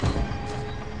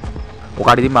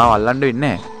 ඔකට ඉතින් මාව අල්ලන්න වෙන්නේ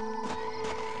නැහැ.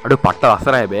 අඩු පට්ට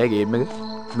අසරයි බෑ ගේම් එක.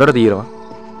 හොඳට తీරවා.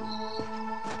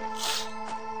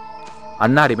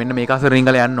 අන්න හරි මෙන්න මේක අසර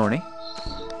රින්ගල යන්න ඕනේ.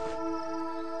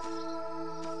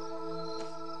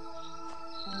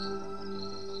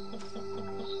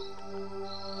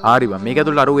 හරි බං මේක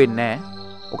ඇතුළට අරු වෙන්නේ නැහැ.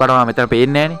 ඔකට මම මෙතන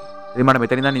පේන්නේ නැහනේ. ඉතින් මට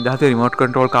මෙතන ඉඳන් නිදහසේ රිමෝට්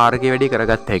කන්ට්‍රෝල් කාර් එකේ වැඩේ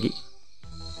කරගත්ත හැකි.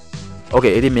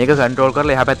 ඕකේ ඉතින් මේක කන්ට්‍රෝල්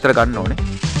කරලා එහා පැත්තට ගන්න ඕනේ.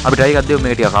 අපි try එකක් දෙමු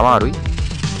මේක ටිකක් අමාරුයි.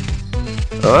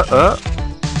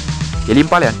 කෙලින්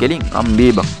ඵලයන් කෙලින්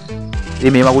අම්බේ බං.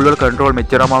 ඉතින් මේ මගුල් වල කන්ට්‍රෝල්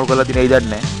මෙච්චර අමාරු කරලා තියෙන ඉදක්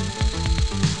නැහැ.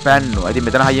 පෑන්නෝ. ඉතින්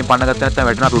මෙතන හයියෙන් පන්න ගත්තා නැත්නම්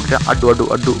වැටෙනවා අපි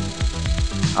උඩට අඩු.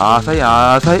 ආසයි.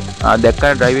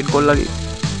 දැක්කම ඩ්‍රයිවිං කොල්ලගේ.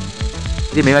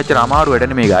 ඉතින් මේ වැච්චර අමාරු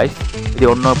වැඩනේ මේ guys. ඉතින්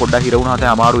ඔන්න පොඩ්ඩක් හිර වුණා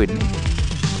තමයි අමාරු වෙන්නේ.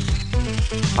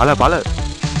 පළ.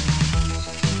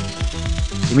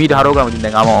 ඉමීට හරව ගමු ඉතින්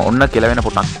දැන් ඔන්න කෙලවෙන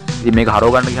පොටක්. ඉතින් මේක හරව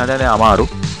ගන්න ගියා දැන් අමාරු.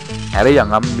 හැරියන්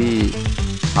අම්බි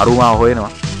අරුමා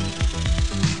හොයනවා.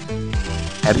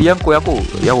 හැරියන් කොයකෝ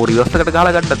යකෝ රිවර්ස් එකට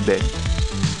ගහලා ගන්නත් බෑ.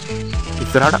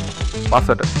 ඉස්සරහට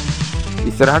පස්සට.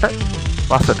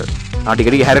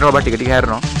 ටික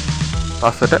හැරෙනවා.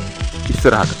 පස්සට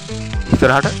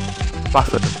ඉස්සරහට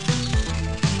පස්සට.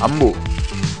 අම්බෝ.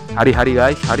 හරි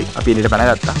guys. හරි අපි එළියට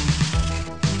පැනගත්තා.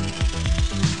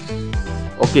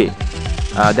 ඕකේ.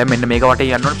 දැන් මෙන්න මේක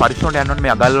වටේ යන්න ඕනේ පරිස්සමට යන්න ඕනේ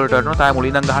මේ අගල් වලට යනවා තාම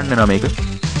මුලින් ඉඳන් ගහන්න වෙනවා මේක.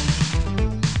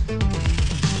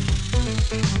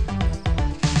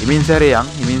 හිමින්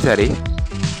සැරේ.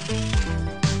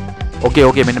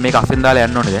 ඕකේ මෙන්න මේක අස්සෙන් දාලා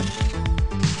යන්න ඕනේ දැන්.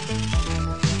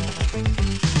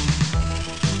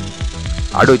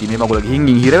 අඩෝ ඉතින් මේ මගුල ගිහින්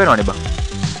හිර වෙනවනේ බං.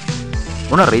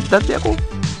 මොන රෙද්දක්ද යකෝ.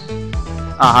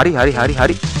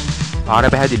 හරි. පාර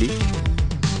පැහැදිලි.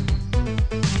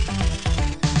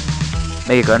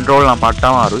 මේකේ කන්ට්‍රෝල් නම් පට්ට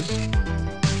අමාරුයි.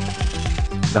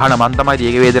 ගහන මන් තමයි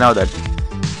ඒකේ වේදනාව දැක්කේ.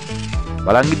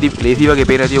 බලන් ඉදි ලේසි වගේ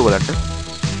පේරදී ඔයගලන්ට.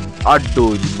 අඩෝ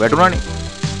වැටුණානේ.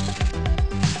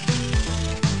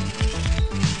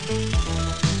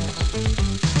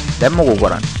 දැන් මොකෝ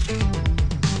කරන්නේ?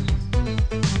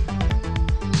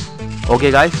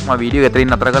 ඕකේ ගයිස් මම වීඩියෝ එක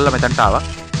එතනින් නතර කරලා මෙතනට ආවා.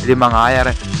 ඉතින් මම ආයෙ අර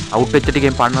අවුට් වෙච්ච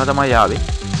ටිකෙන් පන්නනවා තමයි ආවේ.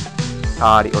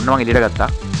 හරි ඔන්න මම එළියට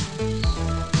ගත්තා.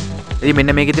 ඉතින්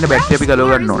මෙන්න මේකේ තියෙන බැටරි අපි ගලව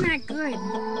ගන්න ඕනේ.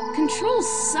 Controls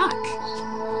suck.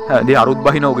 ඉතින් අරුත්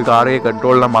බහින ඔගේ කාර් එකේ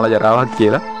කන්ට්‍රෝල් නම් මල ජරාවක්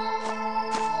කියලා.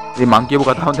 ඉතින් මං කියපු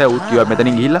කතාව තමයි උත් කිව්වා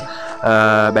මෙතනින් ගිහිල්ලා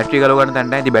බැටරි ගලව ගන්න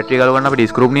තැනට. ඉතින් බැටරි ගලව ගන්න අපිට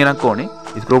ස්ක්‍රූ නියනක් ඕනේ.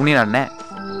 ස්ක්‍රූ නියනක් නැහැ.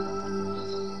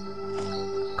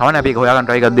 කවන්න අපි ඒක හොයාගන්න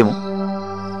try එකක් දෙමු.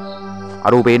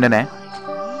 අරු පේන්නේ නැහැ.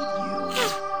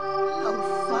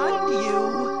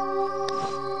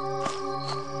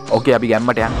 ඕකේ අපි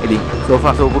ගැම්මට යන්. ඉතින්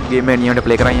සෝෆා සෝකුට් ගේම් එක නියමට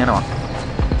ප්ලේ කරන් යනවා.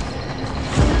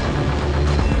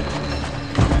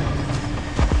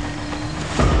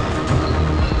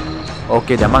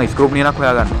 ඕකේ දැන් මම ස්ක්‍රූ නියනක්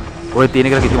හොයාගන්නවා. ඔය තියෙන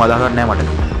කියලා කිසිම අදහසක් නැහැ මට.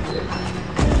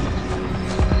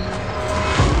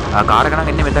 කාර් එක නම්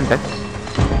එන්නේ මෙතනට.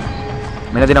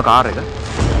 මෙන්න දින කාර් එක.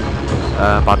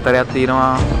 පත්තරයක්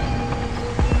තියෙනවා.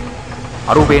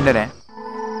 අරු පේන්නේ නැහැ.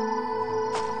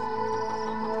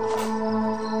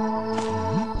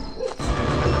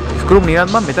 ස්ක්‍රූ නියනක්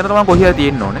මම මෙතන තමයි කොහේ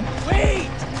තියෙන්න ඕනේ.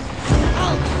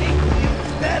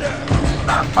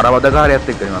 අර වදකාරයත්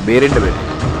එක්ක නේ මම බේරෙන්න බෑ.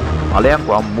 අලයක්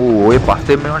වම්මෝ ඔය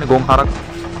පස්සෙන් මෙවනේ ගොන් හරක්.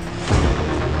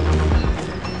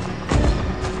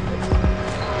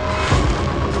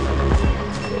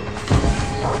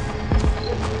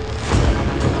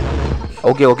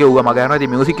 ඕකේ ඌව මග යනවා. ඉතින්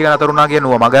මියුසික් එක නතර වුණා කියන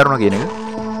ඌව මග යනවා කියන එක.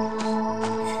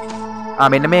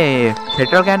 මෙන්න මේ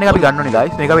පෙට්‍රල් කෑන් එක අපි ගන්න ඕනේ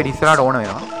ගයිස්. මේක අපිට ඉස්සරහට ඕන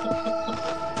වෙනවා.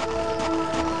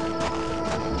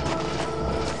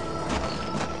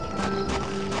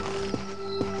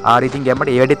 ඉතින් ගැම්මට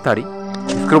ඒ වැඩෙත් හරි.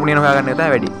 ස්ක්‍රූ නියන හොයාගන්න එක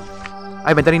තමයි වැඩි.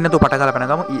 අය මෙතන ඉන්න තු පට කාලා පැන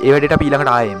ගමු. ඒ වැඩේට අපි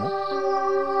ඊළඟට ආයෙ එමු.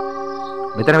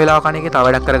 මෙතන වෙලාව කණ එකේ තව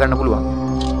වැඩක් කරගන්න පුළුවන්.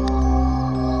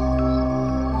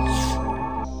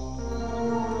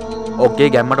 ඕකේ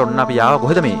ගැම්මට ඔන්න අපි ආවා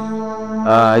කොහෙද මේ?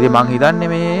 ඉතින් මං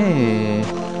හිතන්නේ මේ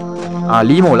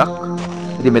ලීමෝලක්.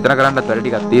 ඉතින් මෙතන කරන්නත් වැඩ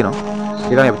ටිකක් තියෙනවා.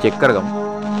 ඒක අපි චෙක් කරගමු.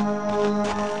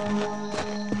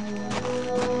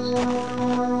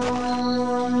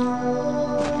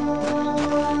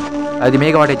 ඉතින්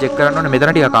මේක වටේ චෙක් කරන්න ඕනේ. මෙතන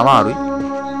ටිකක් අමාරුයි.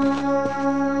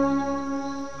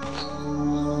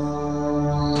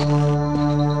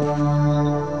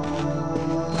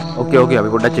 ඕකේ අපි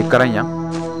පොඩ්ඩක් චෙක් කරන් යමු.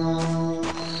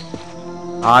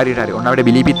 හරි ඔන්න අපිට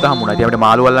බිලි පිත්ත හම්බුණා. ඉතින් අපිට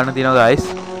මාළු අල්ලන්න තියෙනවා ගයිස්.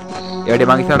 ඒ වැඩේ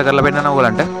මං ඉස්සරහට කරලා පෙන්නන්න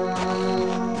ඕගලන්ට.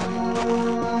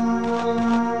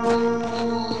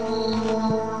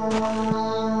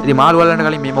 ඉතින් මාළු අල්ලන්න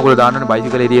කලින් මේ මොකද දාන්න ඕනේ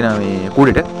බයිසිකලේ තියෙන මේ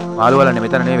කූඩේට. මාළු අල්ලන්නේ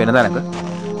මෙතන නෙවෙයි වෙන තැනක.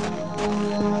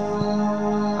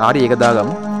 හරි ඒක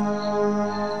දාගමු.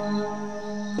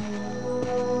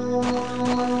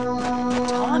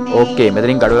 ඕකේ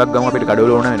මෙතනින් ගඩොලක් ගමු. අපිට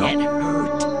ගඩොල ඕන වෙනවා.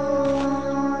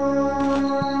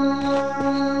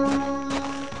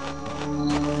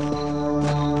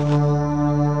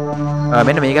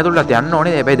 මෙන්න මේක ඇතුළට යන්න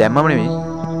ඕනේ. හැබැයි දැම්මම නෙමෙයි.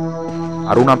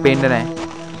 අරුණක් පේන්නේ නැහැ.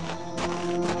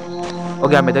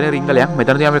 ඕකේ මෙතන රින්ගලයක්.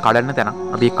 මෙතන තියෙන අපිට කඩන්න තැන.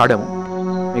 අපි ඒක කඩමු.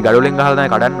 මේ ගඩොලෙන් ගහලා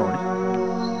තමයි කඩන්න ඕනේ.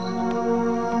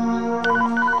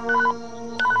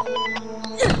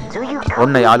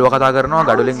 ඔන්න යාළුවා කතා කරනවා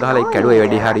ගඩොලෙන් ගහලා එක් කැඩුවා. ඒ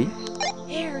වැඩේ හරි.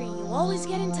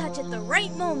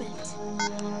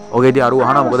 ඔකේදී අරු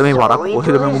අහනවා මොකද මේ වරක්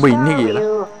කොහෙද මේ උඹ ඉන්නේ කියලා.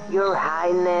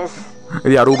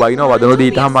 ඉතින් අරු බයිනවා වදනෝ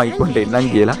දීතාම මම ඉක්මනට එන්නම්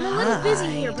කියලා.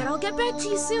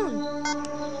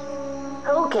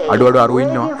 අඩු අරු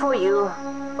ඉන්නවා.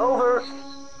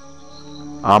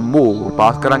 අම්මෝ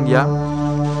පාස් කරන් ගියා.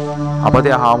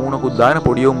 අපතේ හාමුණකුත් දාන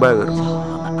පොඩි උඹය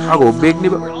කරනවා. ඔබ්බෙක්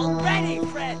නේ.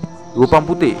 රූපම්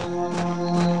පුතේ.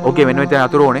 ඕකේ මෙන්න මෙතන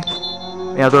අතුර ඕනේ.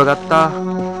 මේ අතුර ගත්තා.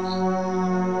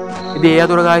 ඉතින් ඒ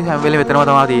අතුර ගායි හැම වෙලේම එතනම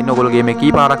තමයි තියෙන්නේ. ඔයගොල්ලෝ ගේම් එක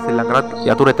කී පාරක් සෙල්ලම් කරත්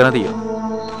යතුර එතන තියෙනවා.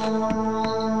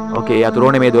 ඕකේ ඒ අතුර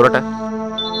ඕනේ මේ දොරට.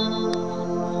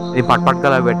 ඉතින් පට්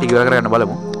කරලා වැටි ඉවර කරගන්න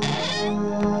බලමු.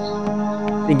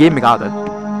 ඉතින් ගේම් එක ආද.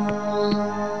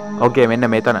 ඕකේ මෙන්න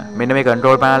මෙතන. මෙන්න මේ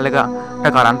කන්ට්‍රෝල් පැනල් එක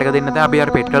කරන්ට් එක දෙන්න තමයි අපි අර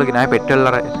පෙට්‍රල් ගෙනාවේ. පෙට්‍රල්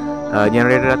අර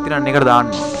ජෙනරේටර් එකක් තියෙනවා. අන්න ඒකට දාන්න.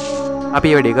 අපි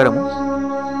මේ වැඩේ කරමු.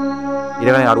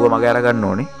 ඊළඟට අරුව මග අර ගන්න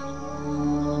ඕනේ.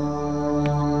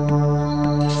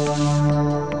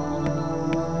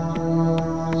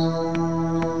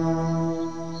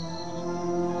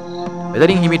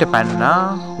 මෙතනින් හිමීට පැන්නා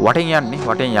වටෙන් යන්නේ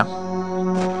වටෙන් යන්.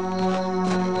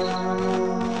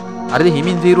 හරිද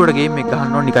හිමින් සීරුවට ගේම් එක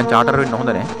ගහන්න ඕන නිකන් චාටර් වෙන්න හොඳ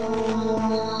නැහැ.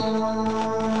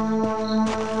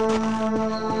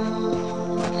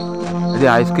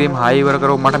 ඉතින් අයිස්ක්‍රීම් හායි ඉවර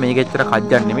කරව මට මේක එච්චර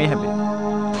කජ්ජක් නෙමෙයි හැබැයි.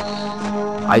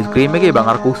 අයිස්ක්‍රීම් එකේ බං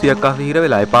අර කුස්සියක් අස්සේ හිර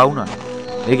වෙලා එපා වුණා.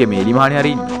 මේකේ මේලි මහණේ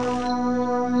හරි ඉන්නේ.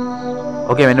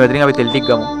 ඕකේ මෙන්න මෙතනින් අපි තෙල් ටික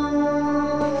ගමු.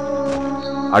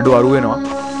 අඩු වෙනවා.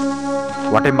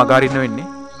 වටෙන් මගහරින්න වෙන්නේ.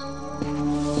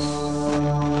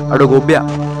 අඩු ගොබ්බයා.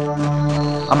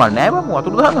 අම්මා නෑ බං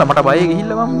වතුර දාන්න මට බයයි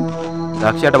ගිහිල්ලා බං.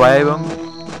 දක්ෂයාට බයයි බං.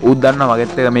 ඌත් දන්නවා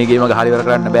මගෙත් එක මේ ගේම ගහලා ඉවර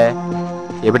කරන්න බෑ.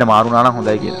 ඒකට මාරුණා නම්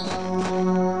හොඳයි කියලා.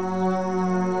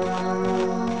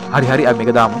 හරි අපි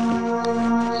මේක දාමු.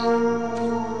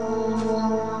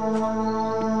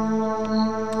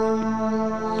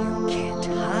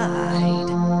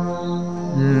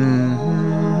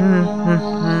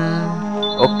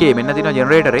 ඕකේ මෙන්න තියෙනවා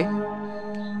ජෙනරේටරේ.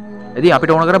 ඉතින්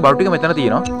අපිට ඕන කරන බරු ටික මෙතන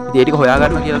තියෙනවා. ඉතින් ඒ ටික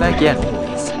හොයාගන්න කියලා තමයි කියන්නේ.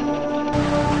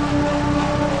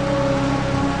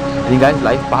 ඉතින් guys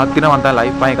live 5ක් තියෙනවා. මම තාම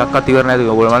live 5 එකක්වත් ඉවර නැද්ද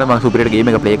ඔයගොල්ලෝ මම සුපිරියට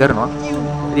ගේම් එක ප්ලේ කරනවා.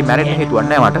 ඉතින් මැරෙන්න හේතුවක්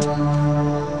නැහැ මට.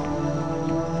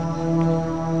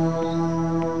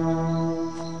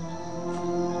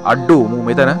 අඩු මු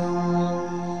මෙතන.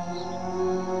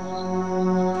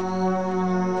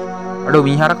 අඩු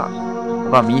මීහරක.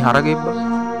 ඔබ මීහරකෙබ්බ.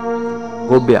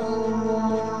 ගොබ්බයා.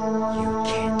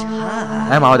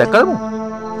 ඈ මාව දැක්කද මු?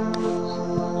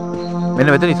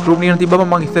 මෙන්න මෙතන ස්ක්‍රූ නියන තිබ්බම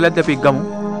මම ඉස්සෙල්ලත් අපි ගමු.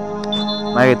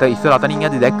 මම ඒක ඉස්සෙල්ලා අතනින්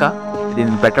යද්දි දැක්කා.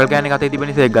 ඉතින් පෙට්‍රල් කෑන් එක අතේ තිබෙන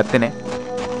නිසා ඒක ගත්තේ නැහැ.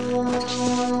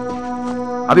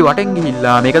 අපි වටෙන්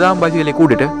ගිහිල්ලා මේක දාමු බයිසිකල් එක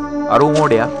උඩට. අර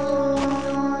මෝඩයා.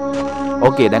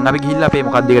 ඕකේ දැන් අපි ගිහිල්ලා අපේ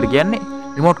මොකක්ද ඒකට කියන්නේ?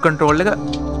 රිමෝට් කන්ට්‍රෝල් එක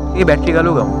ඒ බැටරි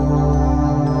ගලව ගමු.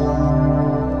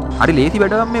 හරි ලේසි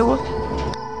වැඩක් මේක.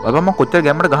 බලපන් මම කොච්චර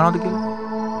ගැම්මට ගහනවද කියලා.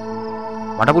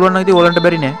 මට පුළුවන් නම් ඉතින් ඕලන්ට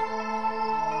බැරි නෑ.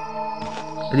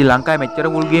 ඉතින් ලංකාවේ මෙච්චර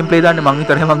ෆුල් ගේම් ප්ලේ දාන්නේ මං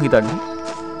හිතන්නේ.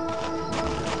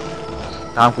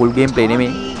 තාම ෆුල් ගේම් ප්ලේ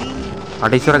නෙමෙයි.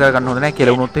 අට ඉස්සර කරගන්න හොඳ නෑ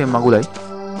කියලා වුණොත් එහෙම මගුලයි.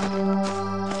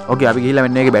 ඕකේ අපි ගිහිල්ලා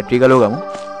මෙන්න මේකේ බැටරි ගලව ගමු.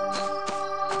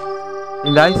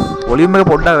 ඉතින් guys වොලියුම් එක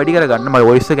පොඩ්ඩක් වැඩි කරගන්න. මගේ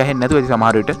වොයිස් එක ඇහෙන්නේ නැතුව ඉතින්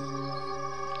සමහර විට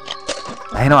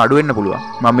ඇහෙනවා අඩු වෙන්න පුළුවන්.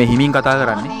 මම මේ හිමින් කතා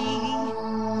කරන්නේ.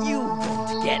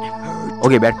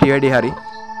 ඕකේ බැටරි වැඩි හරි.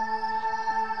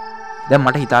 දැන්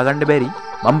මට හිතා ගන්න බැරි.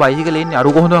 මම බයිසිකලේ ඉන්නේ අරු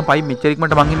කොහොමද මම පයින් මෙච්චර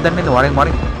ඉක්මනට මං හින්දන්නේ නැද්ද වරෙන්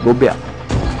ගොබ්බයා.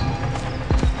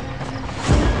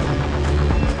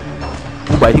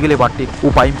 ඌ බයිසිකලේ පට්ටි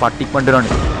ඌ පයින් පට්ටි ඉක්මනට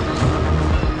යනවනේ.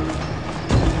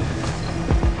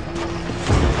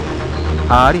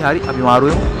 හරි අපි මාරු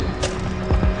වෙමු.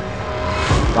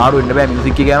 මාරු වෙන්න බෑ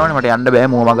මියුසික් එක යනවනේ මට යන්න බෑ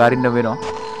මුව මග අරින්න වෙනවා.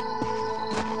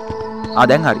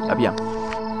 දැන් හරි අපි යමු.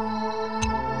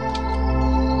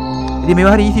 ඉතින්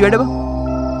මේවා හරි ඊසි වැඩ බං.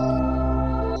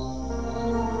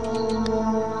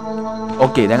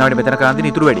 ඕකේ දැන් අපිට මෙතන කරන් තියෙන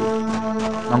ඉතුරු වැඩේ.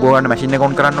 මම ගෝ ගන්න මැෂින් එක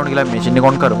ඔන් කරන්න ඕනේ කියලා මැෂින් එක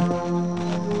ඔන් කරමු.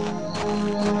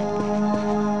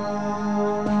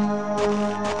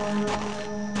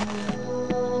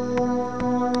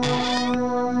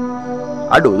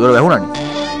 අඩු දොර වැහුණානේ.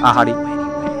 හරි.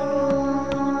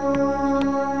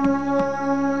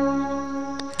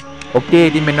 ඕකේ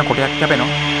ඉතින් මෙන්න කොටයක්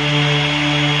කැපෙනවා.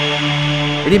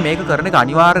 ඉතින් මේක කරන එක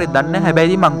අනිවාර්යයෙන් දන්නේ නැහැ. හැබැයි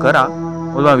ඉතින් මං කරා.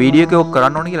 මොකද මම වීඩියෝ එකේ ඔක්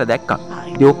කරන්න ඕනේ කියලා දැක්කා.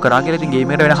 ඉතින් ඔක් කරා කියලා ඉතින්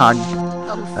ගේම් එකට වෙන හානි.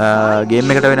 ගේම්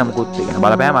එකට වෙන මොකුත් ඒක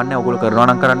බලපෑම නැහැ. ඔයගොල්ලෝ කරනවා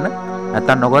නම් කරන්න.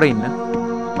 නැත්තම් නොකර ඉන්න.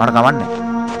 මට කවන්නේ.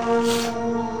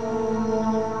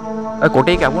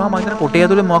 කොටේ කැපුවා මම හිතන කොටේ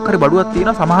ඇතුලේ මොකක් හරි බඩුවක්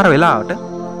තියෙනවා සමහර වෙලාවට.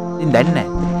 ඉතින් දැන් නැහැ.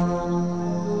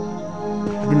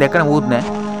 ඉතින් දැක්කම මොකුත්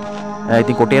නැහැ.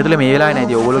 ඉතින් කොටේ ඇතුලේ මේ වෙලාවේ නැහැ.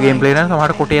 ඉතින් ඔයගොල්ලෝ ගේම් ප්ලේ කරන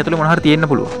සමහර කොටේ ඇතුලේ මොන හරි තියෙන්න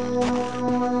පුළුවන්.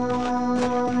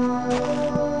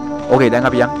 ඕකේ දැන්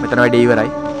අපි යන් මෙතන වැඩේ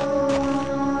ඉවරයි.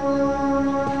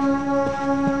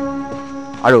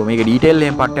 අරෝ මේක ඩීටේල්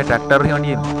එකෙන් පට්ටේ ට්‍රැක්ටර් එහෙම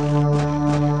නියම.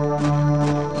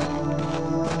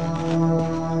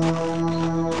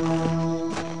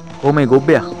 මේ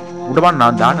ගොබ්බයා උඩ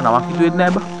බන්න දාන්න නමක් හිතුවෙත්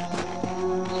නෑ බා.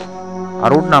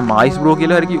 අරුත් නම් අයිස් බ්‍රෝ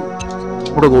කියලා හරි කිව්වා.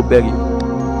 උඩ ගොබ්බයා කිව්වා.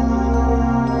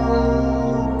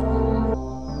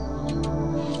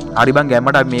 හරි බං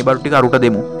ගැම්මට අපි මේ බරු ටික අරුට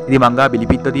දෙමු. ඉතින් මං ගා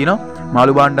බිලිපිත්ත තියෙනවා.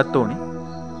 මාළු බාණ්ඩත් ඕනේ.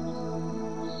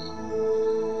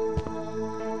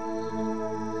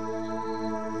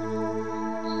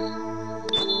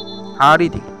 හරි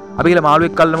ඉතින් අපි කියලා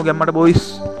මාළුවෙක් කල්ලමු ගැම්මට බොයිස්.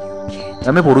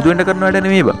 දැන් මේ පුරුදු වෙන්න කරන වැඩ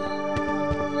නෙමෙයි බං.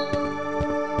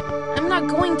 I'm not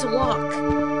going to walk.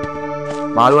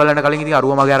 මාළු වලන්න කලින් ඉතින්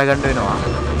අරුව මගේ අරගන්න වෙනවා.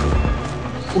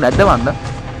 නැද්ද වන්ද?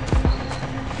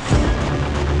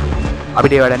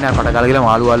 අපිට ඒ වැඩ නැහැ පට ගාලා ගිහලා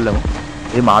මාළු අල්ලමු.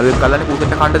 ඒ මාළුවෙක් කල්ලන්නේ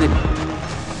කුසෙට කන්න දෙන්න.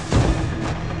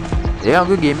 ඒ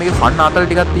වගේ ගේම් එකේ ෆන් ආතල්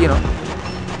ටිකක් තියෙනවා.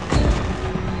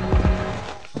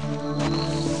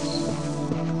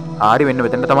 ආරි වෙන්න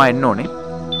මෙතන තමයි එන්න ඕනේ.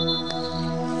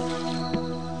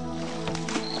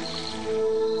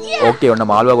 ඕකේ ඔන්න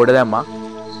මාළුවා ගොඩ දැම්මා.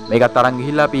 මේකත් අරන්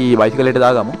ගිහිල්ලා අපි බයිසිකලෙට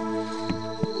දාගමු.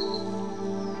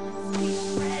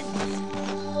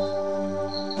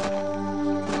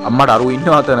 අම්මට අරු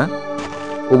ඉන්නවා අතන.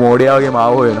 ඌ මෝඩයා වගේ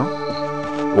මාව හොයනවා.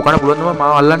 ඔකට පුළුවන් තමයි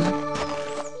මාව අල්ලන්න.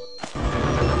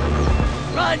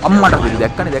 අම්මට පිළි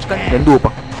දැක්කනේ දැන්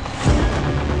දුවපන්.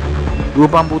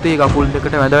 දුවපන් පුතේ කකුල්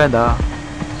දෙකට වැඳ.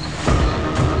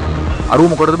 අරු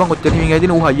මොකටද බං ඔච්චර හිමින්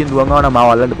ඇවිදින ඌ හයියෙන් දුවන් ආවා නම් මාව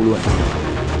අල්ලන්න පුළුවන්.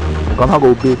 ගම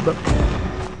ගොබ්බෙක් බං.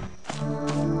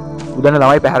 උදැන්න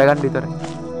ළමයි පැහැර ගන්න විතරයි.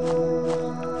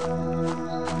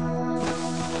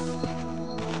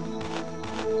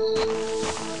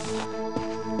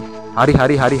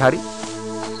 හරි.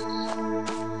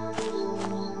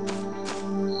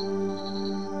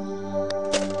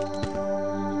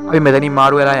 අපි මෙතනින්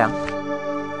මාරු වෙලා යන්.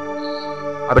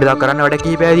 අපිට තව කරන්න වැඩ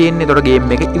කිහිපයක් තියෙන්නේ. ඒතකොට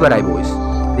ගේම් එක ඉවරයි බොයිස්.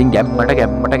 ඉතින්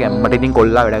ගැම්මට ඉතින්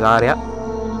කොල්ලා වැඩකාරයා.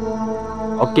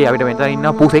 ඕකේ අපිට මෙතන ඉන්න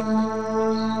පූසෙක්.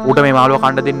 ඌට මේ මාළුව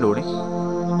කන්න දෙන්න ඕනේ.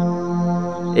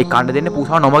 ඒ කන්න දෙන්නේ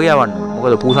පූසාව නොමග යවන්න ඕනේ.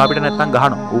 මොකද පූසාව අපිට නැත්තම්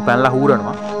ගහනවා. ඌ පැනලා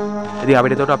හූරනවා. ඉතින්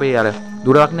අපිට ඒතකොට අපේ අර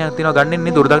දුරදක්නයක් තියෙනවා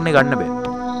ගන්නෙන්නේ දුරදක්නේ ගන්න බෑ.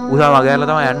 පූසාව මගහැරලා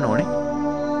තමයි යන්න ඕනේ.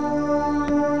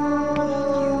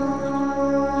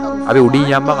 අපි උඩින්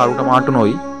යම්බන් අරුට මාට්ටු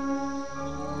නොයි.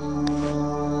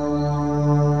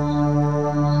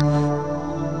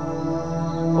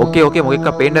 ඕකේ මොකෙක්ක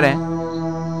පේන්න නෑ.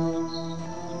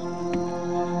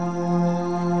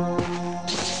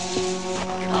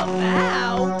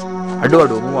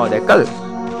 අඩෝ මොනවද දැක්කද?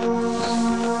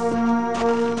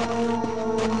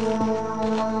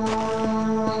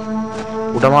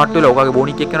 උඩ මාට්ටු වෙලා ඔකාගේ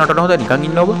බෝනික් එක්ක නටන හොඳ නිකන්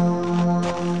ඉන්න ඔබ.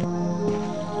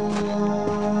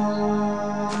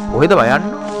 කොහෙද බයන්න?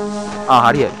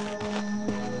 හරි.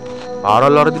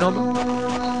 පාරවල් වරදිනවද?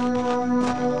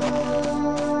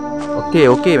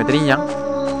 ඕකේ මෙතනින් යන්.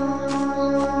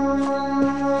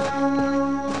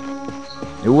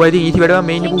 යුවා ඉතින් ඊසි වැඩම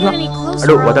මේ ඉන්නේ පුතා.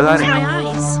 අඩෝ වදගානේ.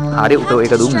 හරි උට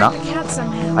ඒක දුන්නා.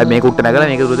 අය මේක උට නැගලා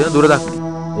මේක දුර දෙන දුර දක්නේ.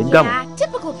 එක්ගම.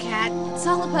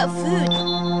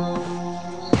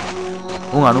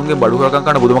 උන් අනුන්ගේ බඩු කරකම්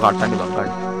කරන බුදුම කට්ටන්නේ බං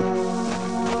කන්නේ.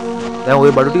 දැන්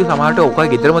ওই බඩු ටික සමහරට ඔකයි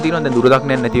ගෙදරම තියෙනවා. දැන් දුර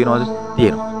දක්නේ නැති වෙනවද?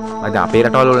 තියෙනවා. මම දැන් අපේ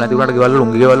රටවල නැති උනාට ගෙවල් වල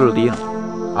උන්ගේ ගෙවල් වල තියෙනවා.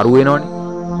 අරු වෙනවනේ.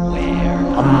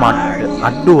 අම්මට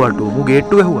අඩු මු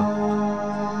ගේට්ටුව ඇහුවා.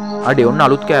 අඩේ ඔන්න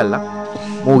අලුත් කෑල්ලක්.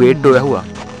 මු ගේට්ටුව ඇහුවා.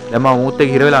 දැන් මම මූත්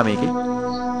එක්ක හිර වෙලා මේකේ.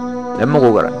 දැන්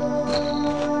මොකෝ කරන්නේ?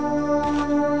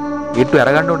 ගේට්ටුව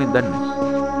අරගන්න ඕනේ දන්නේ.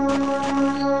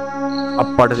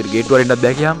 අප්පාට සිට ගේට්ටුව අරින්නත්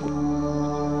බෑ කියහන්කෝ.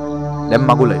 දැන්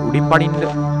මගුලයි උඩින් පනින්න.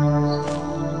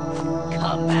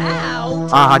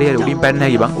 හරි උඩින් පැන්න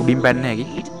හැකි බං. උඩින් පැන්න හැකි.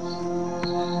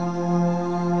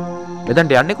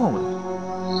 මෙතනට යන්නේ කොහොමද?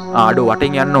 අඩෝ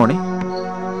වටෙන් යන්න ඕනේ.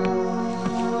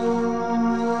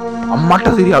 අම්මට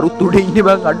සිරි අරුත් උඩේ ඉන්නේ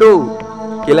බං අඩෝ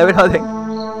කියලා වෙනවා දැන්.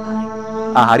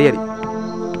 හරි.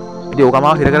 ඉතින් ඕක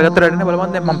මාව හිර කරගත්තට වැඩනේ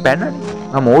බලමන් දැන් මම පැන්නනේ.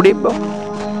 මම මෝඩෙක් බං.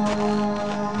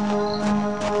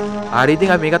 හරි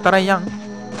ඉතින් අපි මේකත් අරන් යන්.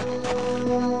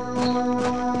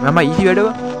 මම ඊසි වැඩව.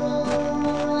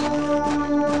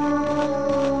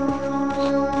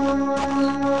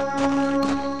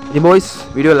 ඉතින් බොයිස්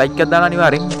වීඩියෝ ලයික් එකක් දාලා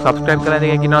අනිවාර්යෙන් subscribe කරලා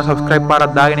ඉඳගෙන ඉන්නවා subscribe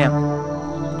පාරක් දාගෙන යන්න.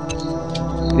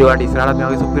 ඉතින් ඔයාලට ඉස්සරහට මේ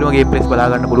වගේ සුපිරිම ගේම් ප්ලේස් බලා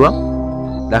ගන්න පුළුවන්.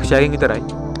 දක්ෂයාගෙන් විතරයි.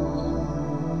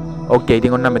 ඕකේ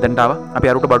ඉතින් ඔන්න මෙතනට ආවා. අපි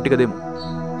අරුට බඩු ටික දෙමු.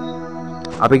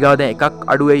 අපි ගාව දැන් එකක්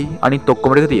අඩු වෙයි අනිත්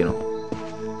ඔක්කොම ටික තියෙනවා.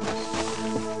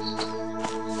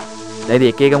 දැන් ඉතින්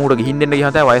එක එක මුඩ ගිහින් දෙන්න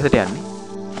ගියහම තමයි වයසට යන්නේ.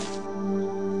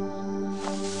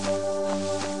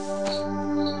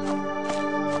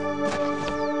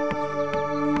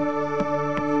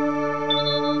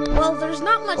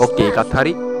 ඕකේ එකත්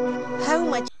හරි.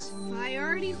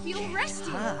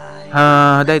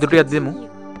 දැන් ඉතුරු ටිකක් දෙමු.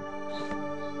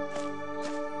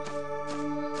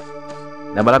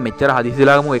 දැන් බලන්න මෙච්චර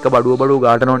හදිසියලා ගමු එක බඩුව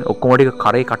ගාටන ඕනේ. ඔක්කොම ටික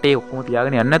කරේ කටේ ඔක්කොම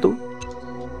තියාගෙන යන්න නැතු.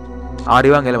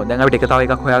 ආරිවන් එළම. දැන් අපිට එක තව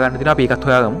එකක් හොයාගන්න තියෙනවා. අපි එකත්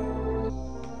හොයාගමු.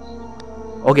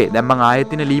 ඕකේ දැන් මං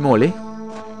ආයෙත් ඉන්නේ ලීමෝලේ.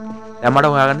 දැන් මට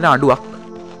හොයාගන්න අඬුවක්.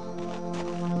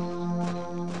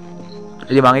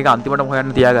 ඉතින් මං ඒක අන්තිමටම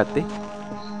හොයන්න තියාගත්තේ.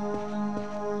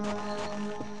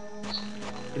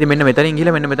 ඉතින් මෙන්න මෙතනින්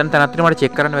ගිහලා මෙන්න මෙතන තැනක් තියෙනවා. මට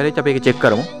චෙක් කරන්න වෙලෙච්ච අපි ඒක චෙක්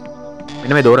කරමු.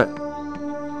 මෙන්න මේ දොර.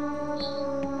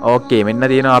 ඕකේ මෙන්න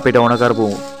තියෙනවා අපිට ඕන කරපු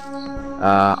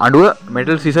අඬුව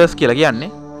මෙටල් සිසර්ස් කියලා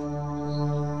කියන්නේ.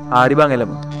 හරි බං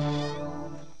එළම.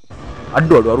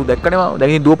 අඬු අරු දැක්කනේ මම. දැන්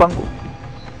ඉතින් දුවපන්කෝ.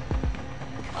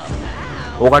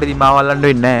 ඕකට ඉතින් මාව අල්ලන්න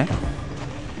වෙන්නේ නැහැ.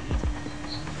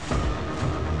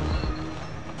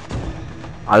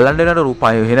 අල්ලන්න දෙනට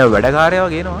රුපය වෙන වැඩකාරයව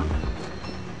ගේනවා.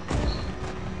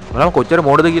 බලමු කොච්චර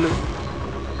මෝඩද කියලා.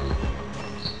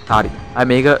 හරි. අය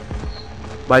මේක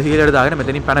බයිසිකලෙට දාගෙන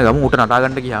මෙතනින් පැන ගමු. උට නටා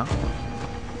ගන්න ගියා.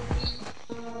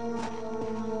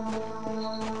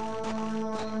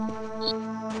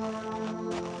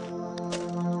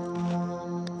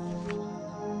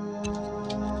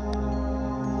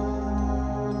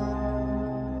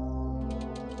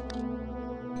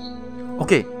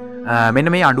 ඕකේ මෙන්න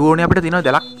මේ අඩුව ඕනේ අපිට තියෙනවා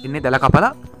දැලක් ඉන්නේ දැල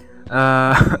කපලා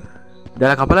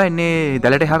දැල කපලා එන්නේ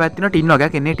දැලට එහා පැත්තේ තියෙන ටින්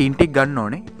වගේක් එන්නේ ටින් ටික ගන්න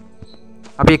ඕනේ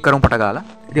අපි ඒක කරමු පට ගාලා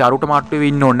ඉතින් අරුට මාට්ටුවේ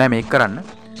ඉන්න ඕනේ නැහැ මේක කරන්න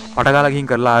පට ගාලා ගිහින්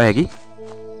කරලා ආව හැකි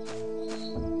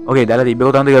ඕකේ දැල තිබ්බේ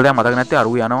කොතනද කියලා දැන් මතක නැත්තේ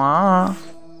අරුව යනවා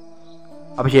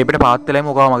අපි ෂේප් එකට පාත් වෙලා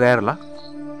මොකව මග ඇරලා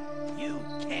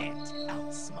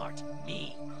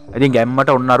ඉතින්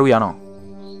ගැම්මට ඔන්න අරුව යනවා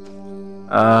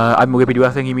අපි මුගේ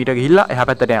පිටිපස්සෙන් හිමීට ගිහිල්ලා එහා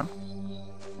පැත්තට යන්න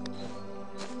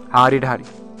හරියට හරි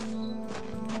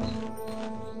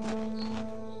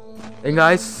then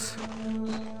guys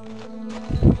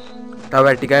තව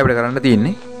වැඩ ටිකයි අපිට කරන්න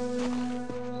තියෙන්නේ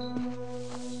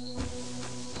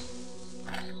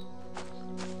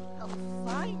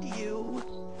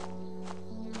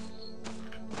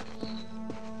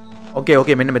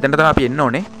ඕකේ මෙන්න මෙතනට තමයි අපි එන්න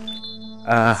ඕනේ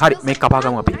හරි මේක කපා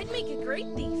ගමු අපි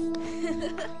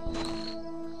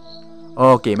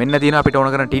ඕකේ මෙන්න තියෙන අපිට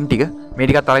ඕන කරන ටින් ටික මේ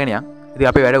ටිකත් අරගෙන යන්න ඉතින්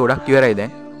අපේ වැඩ ගොඩක් ඉවරයි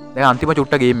දැන් අන්තිම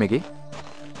චුට්ට ගේම් එකේ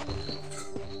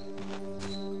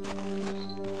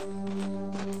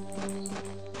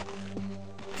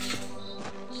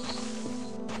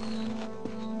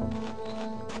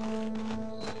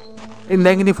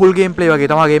දැන් ඉතින් ෆුල් ගේම් ප්ලේ වගේ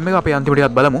තමයි ගේම් එක අපි අන්තිම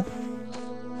ටිකත් බලමු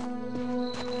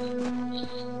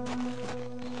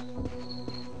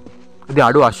ඉතින්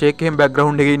අඩු අශේක් එහෙම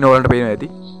බෑග්ග්‍රවුන්ඩ් එකේ ඉන්න ඕලන්ට පේනවා ඇති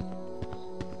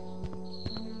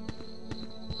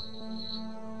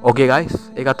ඕකේ ගයිස්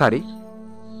ඒකත් හරි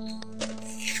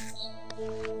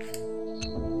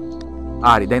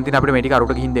හරි දැන් ඉතින් අපිට මේ ටික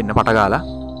අරුට ගිහින් දෙන්න පට ගාලා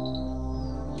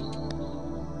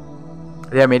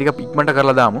එයා මේ ටික පික්මන්ට්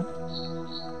කරලා දාමු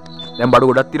දැන් බඩු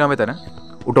ගොඩක් තියෙනවා මෙතන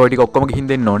උට ඔය ටික ඔක්කොම ගිහින්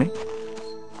දෙන්න ඕනේ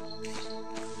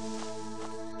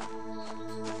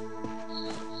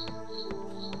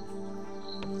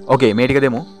ඕකේ මේ ටික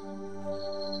දෙමු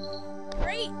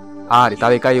හරි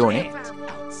තව එකයි ඕනේ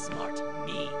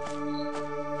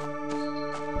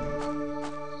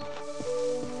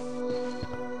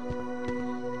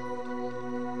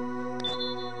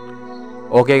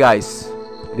ඕකේ ගයිස්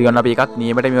ඉතින් අපි එකත්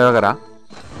නියමයට ඉවර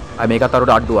කරා මේකත්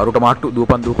අරුට මාට්ටු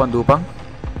දූපන්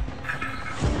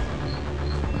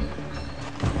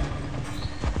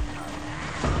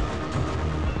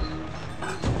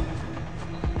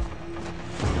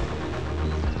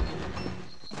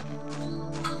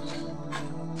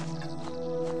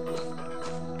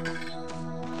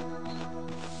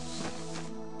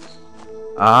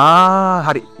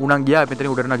හරි උණන් ගියා මෙතන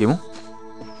උඩට නගිමු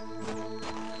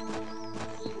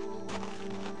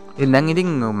දැන්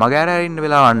ඉතින් මග ඇරින්න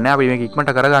වෙලාවක් නැහැ අපි මේක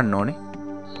ඉක්මනට කරගන්න ඕනේ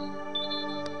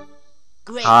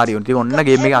හරි ඉතින් ඔන්න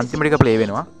ගේම් එකේ අන්තිම ටික ප්ලේ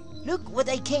වෙනවා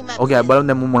ඕකේ අපි බලමු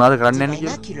දැන් මොනවද කරන්න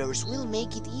යන්නේ කියලා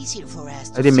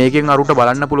ඉතින් මේකෙන් අරුට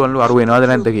බලන්න පුළුවන්ලු අරු වෙනවද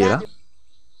නැද්ද කියලා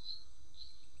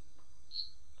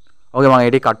ඕකේ මම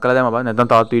ඒක කට් කරලා දැම්මා බලන්න නැත්නම්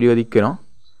තවත් වීඩියෝ දික් වෙනවා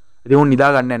ඉතින් උන්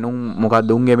නිදා ගන්න නැහැ උන්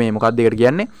මොකද්ද උන්ගේ මේ මොකද්ද ඒකට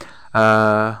කියන්නේ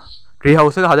ට්‍රී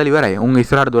හවුස් එක හදලා ඉවරයි උන්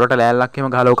ඉස්සරහට දොරට ලෑල්ලක් එහෙම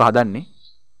ගහලා ඕක හදන්නේ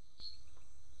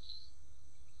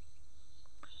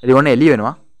ඉතින් ඔන්න එළිය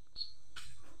වෙනවා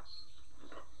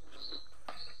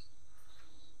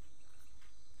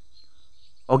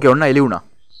ඕකේ ඔන්න එළි වුණා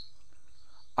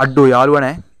අඩෝ යාළුවා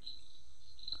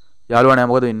නැහැ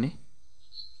මොකද වෙන්නේ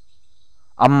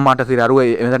අම්මට සිර අරුව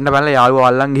එතනට පැනලා යාළුවා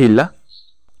අල්ලන් ගිහිල්ලා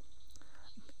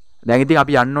දැන් ඉතින්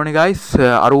අපි යන්න ඕනේ ගයිස්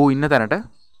අරුව ඉන්න තැනට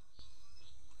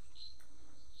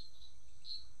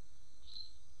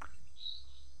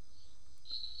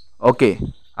ඕකේ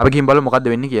අපි ගිහින් බලමු මොකද්ද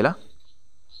වෙන්නේ කියලා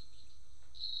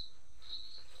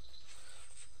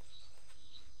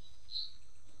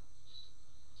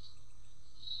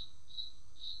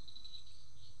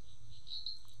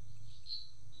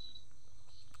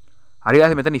හරි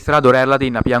ගයිස් මෙතන ඉස්සරහා දොර ඇරලා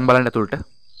තියෙන අපි යන් බලන්න ඇතුළට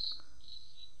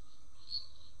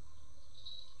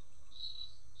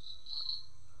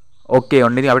ඕකේ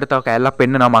ඔන්න ඉතින් අපිට තව කෑල්ලක්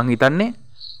පෙන්නනවා මං හිතන්නේ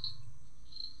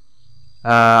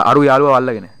අරු යාළුවා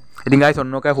වල්ලගෙන ඉතින් ගයිස්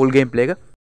ඔන්න ඔකයි ෆුල් ගේම් ප්ලේ එක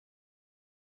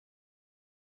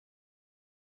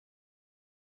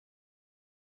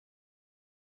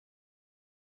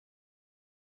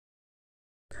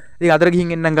ඉතින් අතර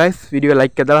ගිහින් එන්නම් ගයිස් වීඩියෝ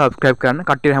ලයික් කරලා සබ්ස්ක්‍රයිබ් කරන්න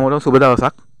කට්ටියට හැමෝටම සුබ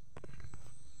දවසක්